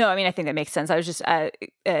that. No, I mean, I think that makes sense. I was just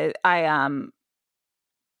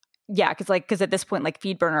yeah, because at this point, like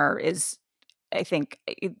FeedBurner is, I think,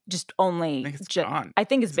 just only. I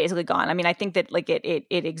think it's basically gone. I mean, I think that like it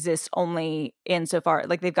exists only insofar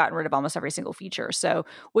like they've gotten rid of almost every single feature. So,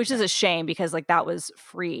 which is a shame because like that was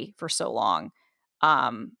free for so long.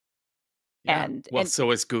 Yeah. So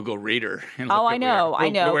is Google Reader. I know.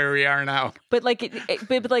 Where we are now. But like,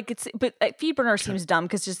 FeedBurner seems dumb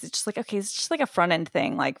because it's just like, okay, it's just like a front end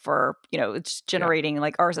thing, like for, it's generating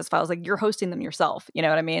like RSS files, like you're hosting them yourself. You know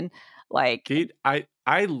what I mean? Like I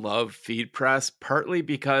love FeedPress partly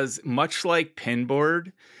because much like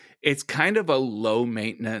Pinboard, it's kind of a low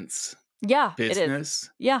maintenance business. It is.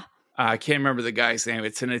 Yeah. I can't remember the guy's name.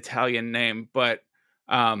 It's an Italian name, but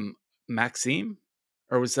Maxime,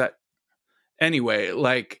 or was that? Anyway,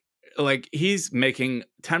 like he's making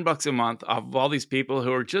 $10 a month off of all these people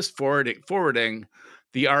who are just forwarding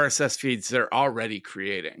the RSS feeds they're already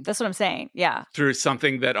creating. That's what I'm saying. Yeah. Through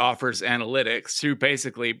something that offers analytics through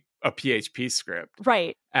basically a PHP script.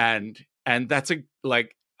 Right. And that's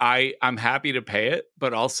I'm happy to pay it,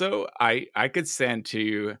 but also I could stand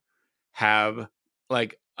to have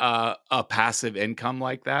like a passive income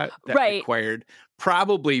like that required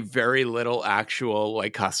probably very little actual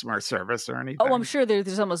like customer service or anything. Oh, I'm sure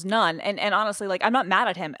there's almost none. And honestly, like I'm not mad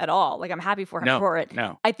at him at all. Like I'm happy for him for it.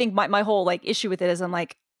 No. I think my whole like issue with it is I'm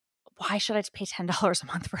like, why should I pay $10 a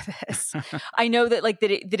month for this? I know that like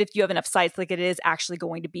that if you have enough sites, like it is actually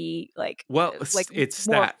going to be like it's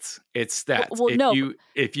stats. It's stats. Well,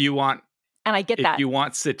 if you want. And I get that. If you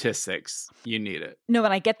want statistics, you need it. No,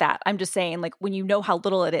 and I get that. I'm just saying, like, when you know how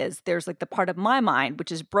little it is, there's like the part of my mind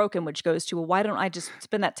which is broken, which goes to, well, why don't I just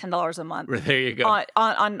spend that $10 a month? There you go. On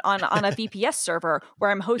a VPS server where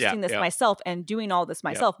I'm hosting this myself and doing all this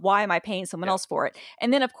myself. Why am I paying someone else for it?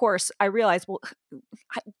 And then, of course, I realize, well,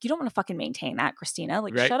 you don't want to fucking maintain that, Christina.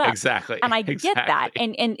 Like, shut up. Exactly. And I get that,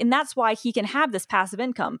 and that's why he can have this passive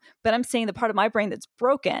income. But I'm saying the part of my brain that's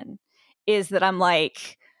broken is that I'm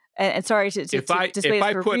like. And sorry to if I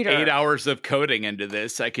put reader. 8 hours of coding into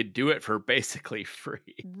this, I could do it for basically free.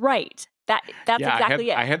 Right. That's exactly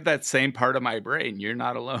it. I have that same part of my brain. You're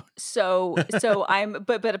not alone. So I'm,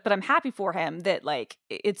 but I'm happy for him that like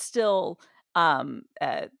it's still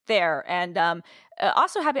there, and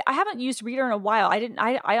also happy. I haven't used Reader in a while.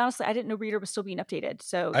 I honestly didn't know Reader was still being updated.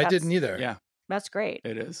 So I didn't either. Yeah, that's great.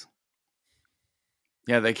 It is.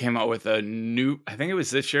 Yeah, they came out with a new, I think it was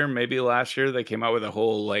this year, maybe last year, they came out with a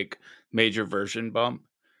whole like major version bump.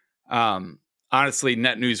 Honestly,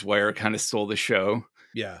 NetNewsWire kind of stole the show.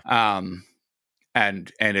 Yeah.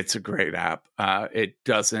 And it's a great app. There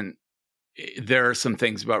are some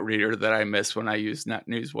things about Reader that I miss when I use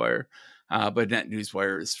NetNewsWire. But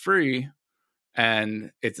NetNewsWire is free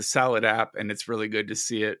and it's a solid app, and it's really good to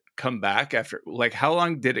see it come back after, like, how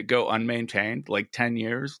long did it go unmaintained? Like 10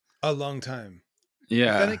 years? A long time.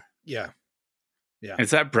 Yeah. Yeah.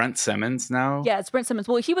 Is that Brent Simmons now? Yeah, it's Brent Simmons.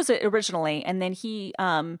 Well, he was it originally, and then he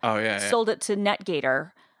sold it to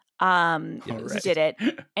NetGator. Who did it,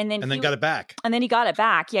 and then got it back. And then he got it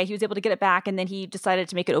back. Yeah, he was able to get it back, and then he decided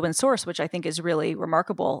to make it open source, which I think is really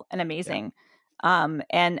remarkable and amazing. Yeah.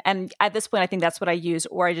 And at this point, I think that's what I use,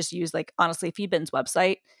 or I just use like honestly, Feedbin's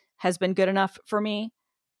website has been good enough for me.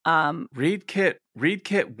 ReadKit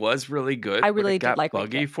was really good. I really did like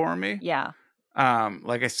buggy ReadKit. For me. Yeah.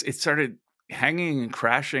 It started hanging and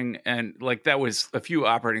crashing, and like that was a few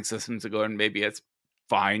operating systems ago, and maybe it's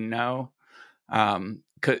fine now.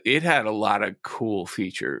 Cause it had a lot of cool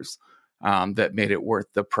features, that made it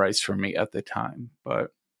worth the price for me at the time.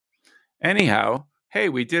 But anyhow, hey,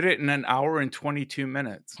 we did it in an hour and 22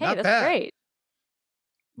 minutes. Hey, that's great.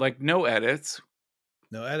 Like no edits.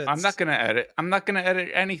 No edits. I'm not gonna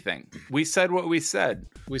edit anything. We said what we said.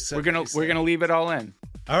 We're gonna leave it all in.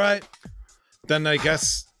 All right. Then I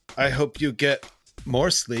guess I hope you get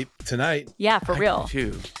more sleep tonight. Yeah, for real.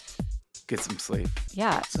 Too. Get some sleep.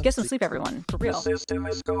 Yeah, get some sleep, everyone. For real. The system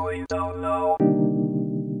is going down now.